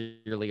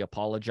sincerely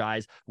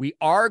apologize. We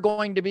are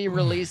going to be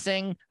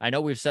releasing, I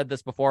know we've said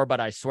this before, but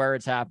I swear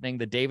it's happening,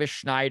 the Davis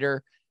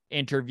Schneider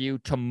interview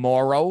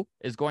tomorrow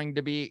is going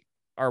to be,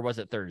 or was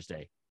it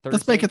Thursday?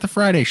 Let's make it the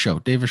Friday show.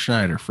 Davis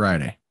Schneider,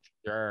 Friday.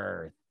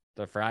 Sure.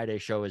 The Friday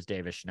show is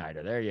Davis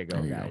Schneider. There you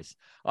go, guys.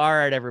 All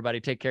right,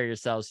 everybody. Take care of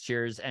yourselves.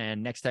 Cheers.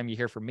 And next time you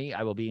hear from me,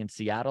 I will be in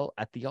Seattle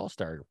at the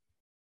All-Star.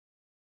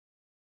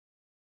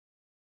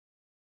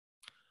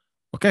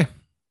 Okay.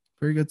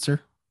 Very good,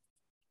 sir.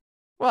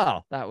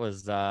 Well, that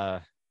was...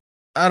 I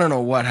don't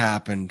know what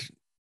happened.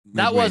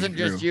 That wasn't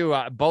just you.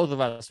 Both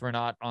of us were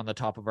not on the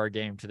top of our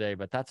game today,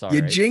 but that's all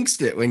right. You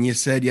jinxed it when you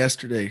said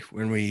yesterday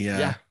when we...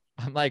 Yeah.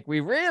 I'm like, we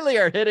really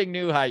are hitting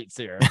new heights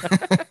here.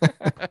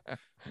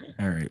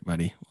 All right. right,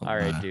 buddy. All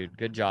right, dude.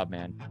 Good job,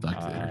 man. Talk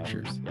to you later.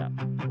 Cheers. Yeah,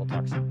 we'll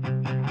talk soon.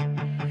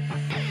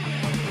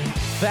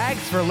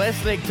 Thanks for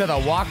listening to the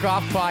Walk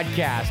Off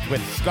Podcast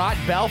with Scott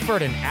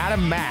Belford and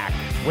Adam Mack,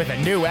 with a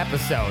new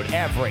episode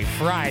every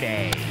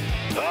Friday.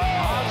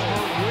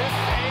 Osborne with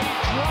a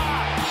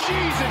drive.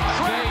 Cheese and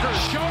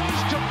crackers.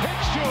 Shows to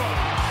pitch to him.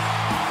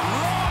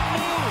 Wrong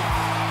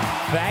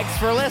move. Thanks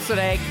for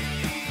listening.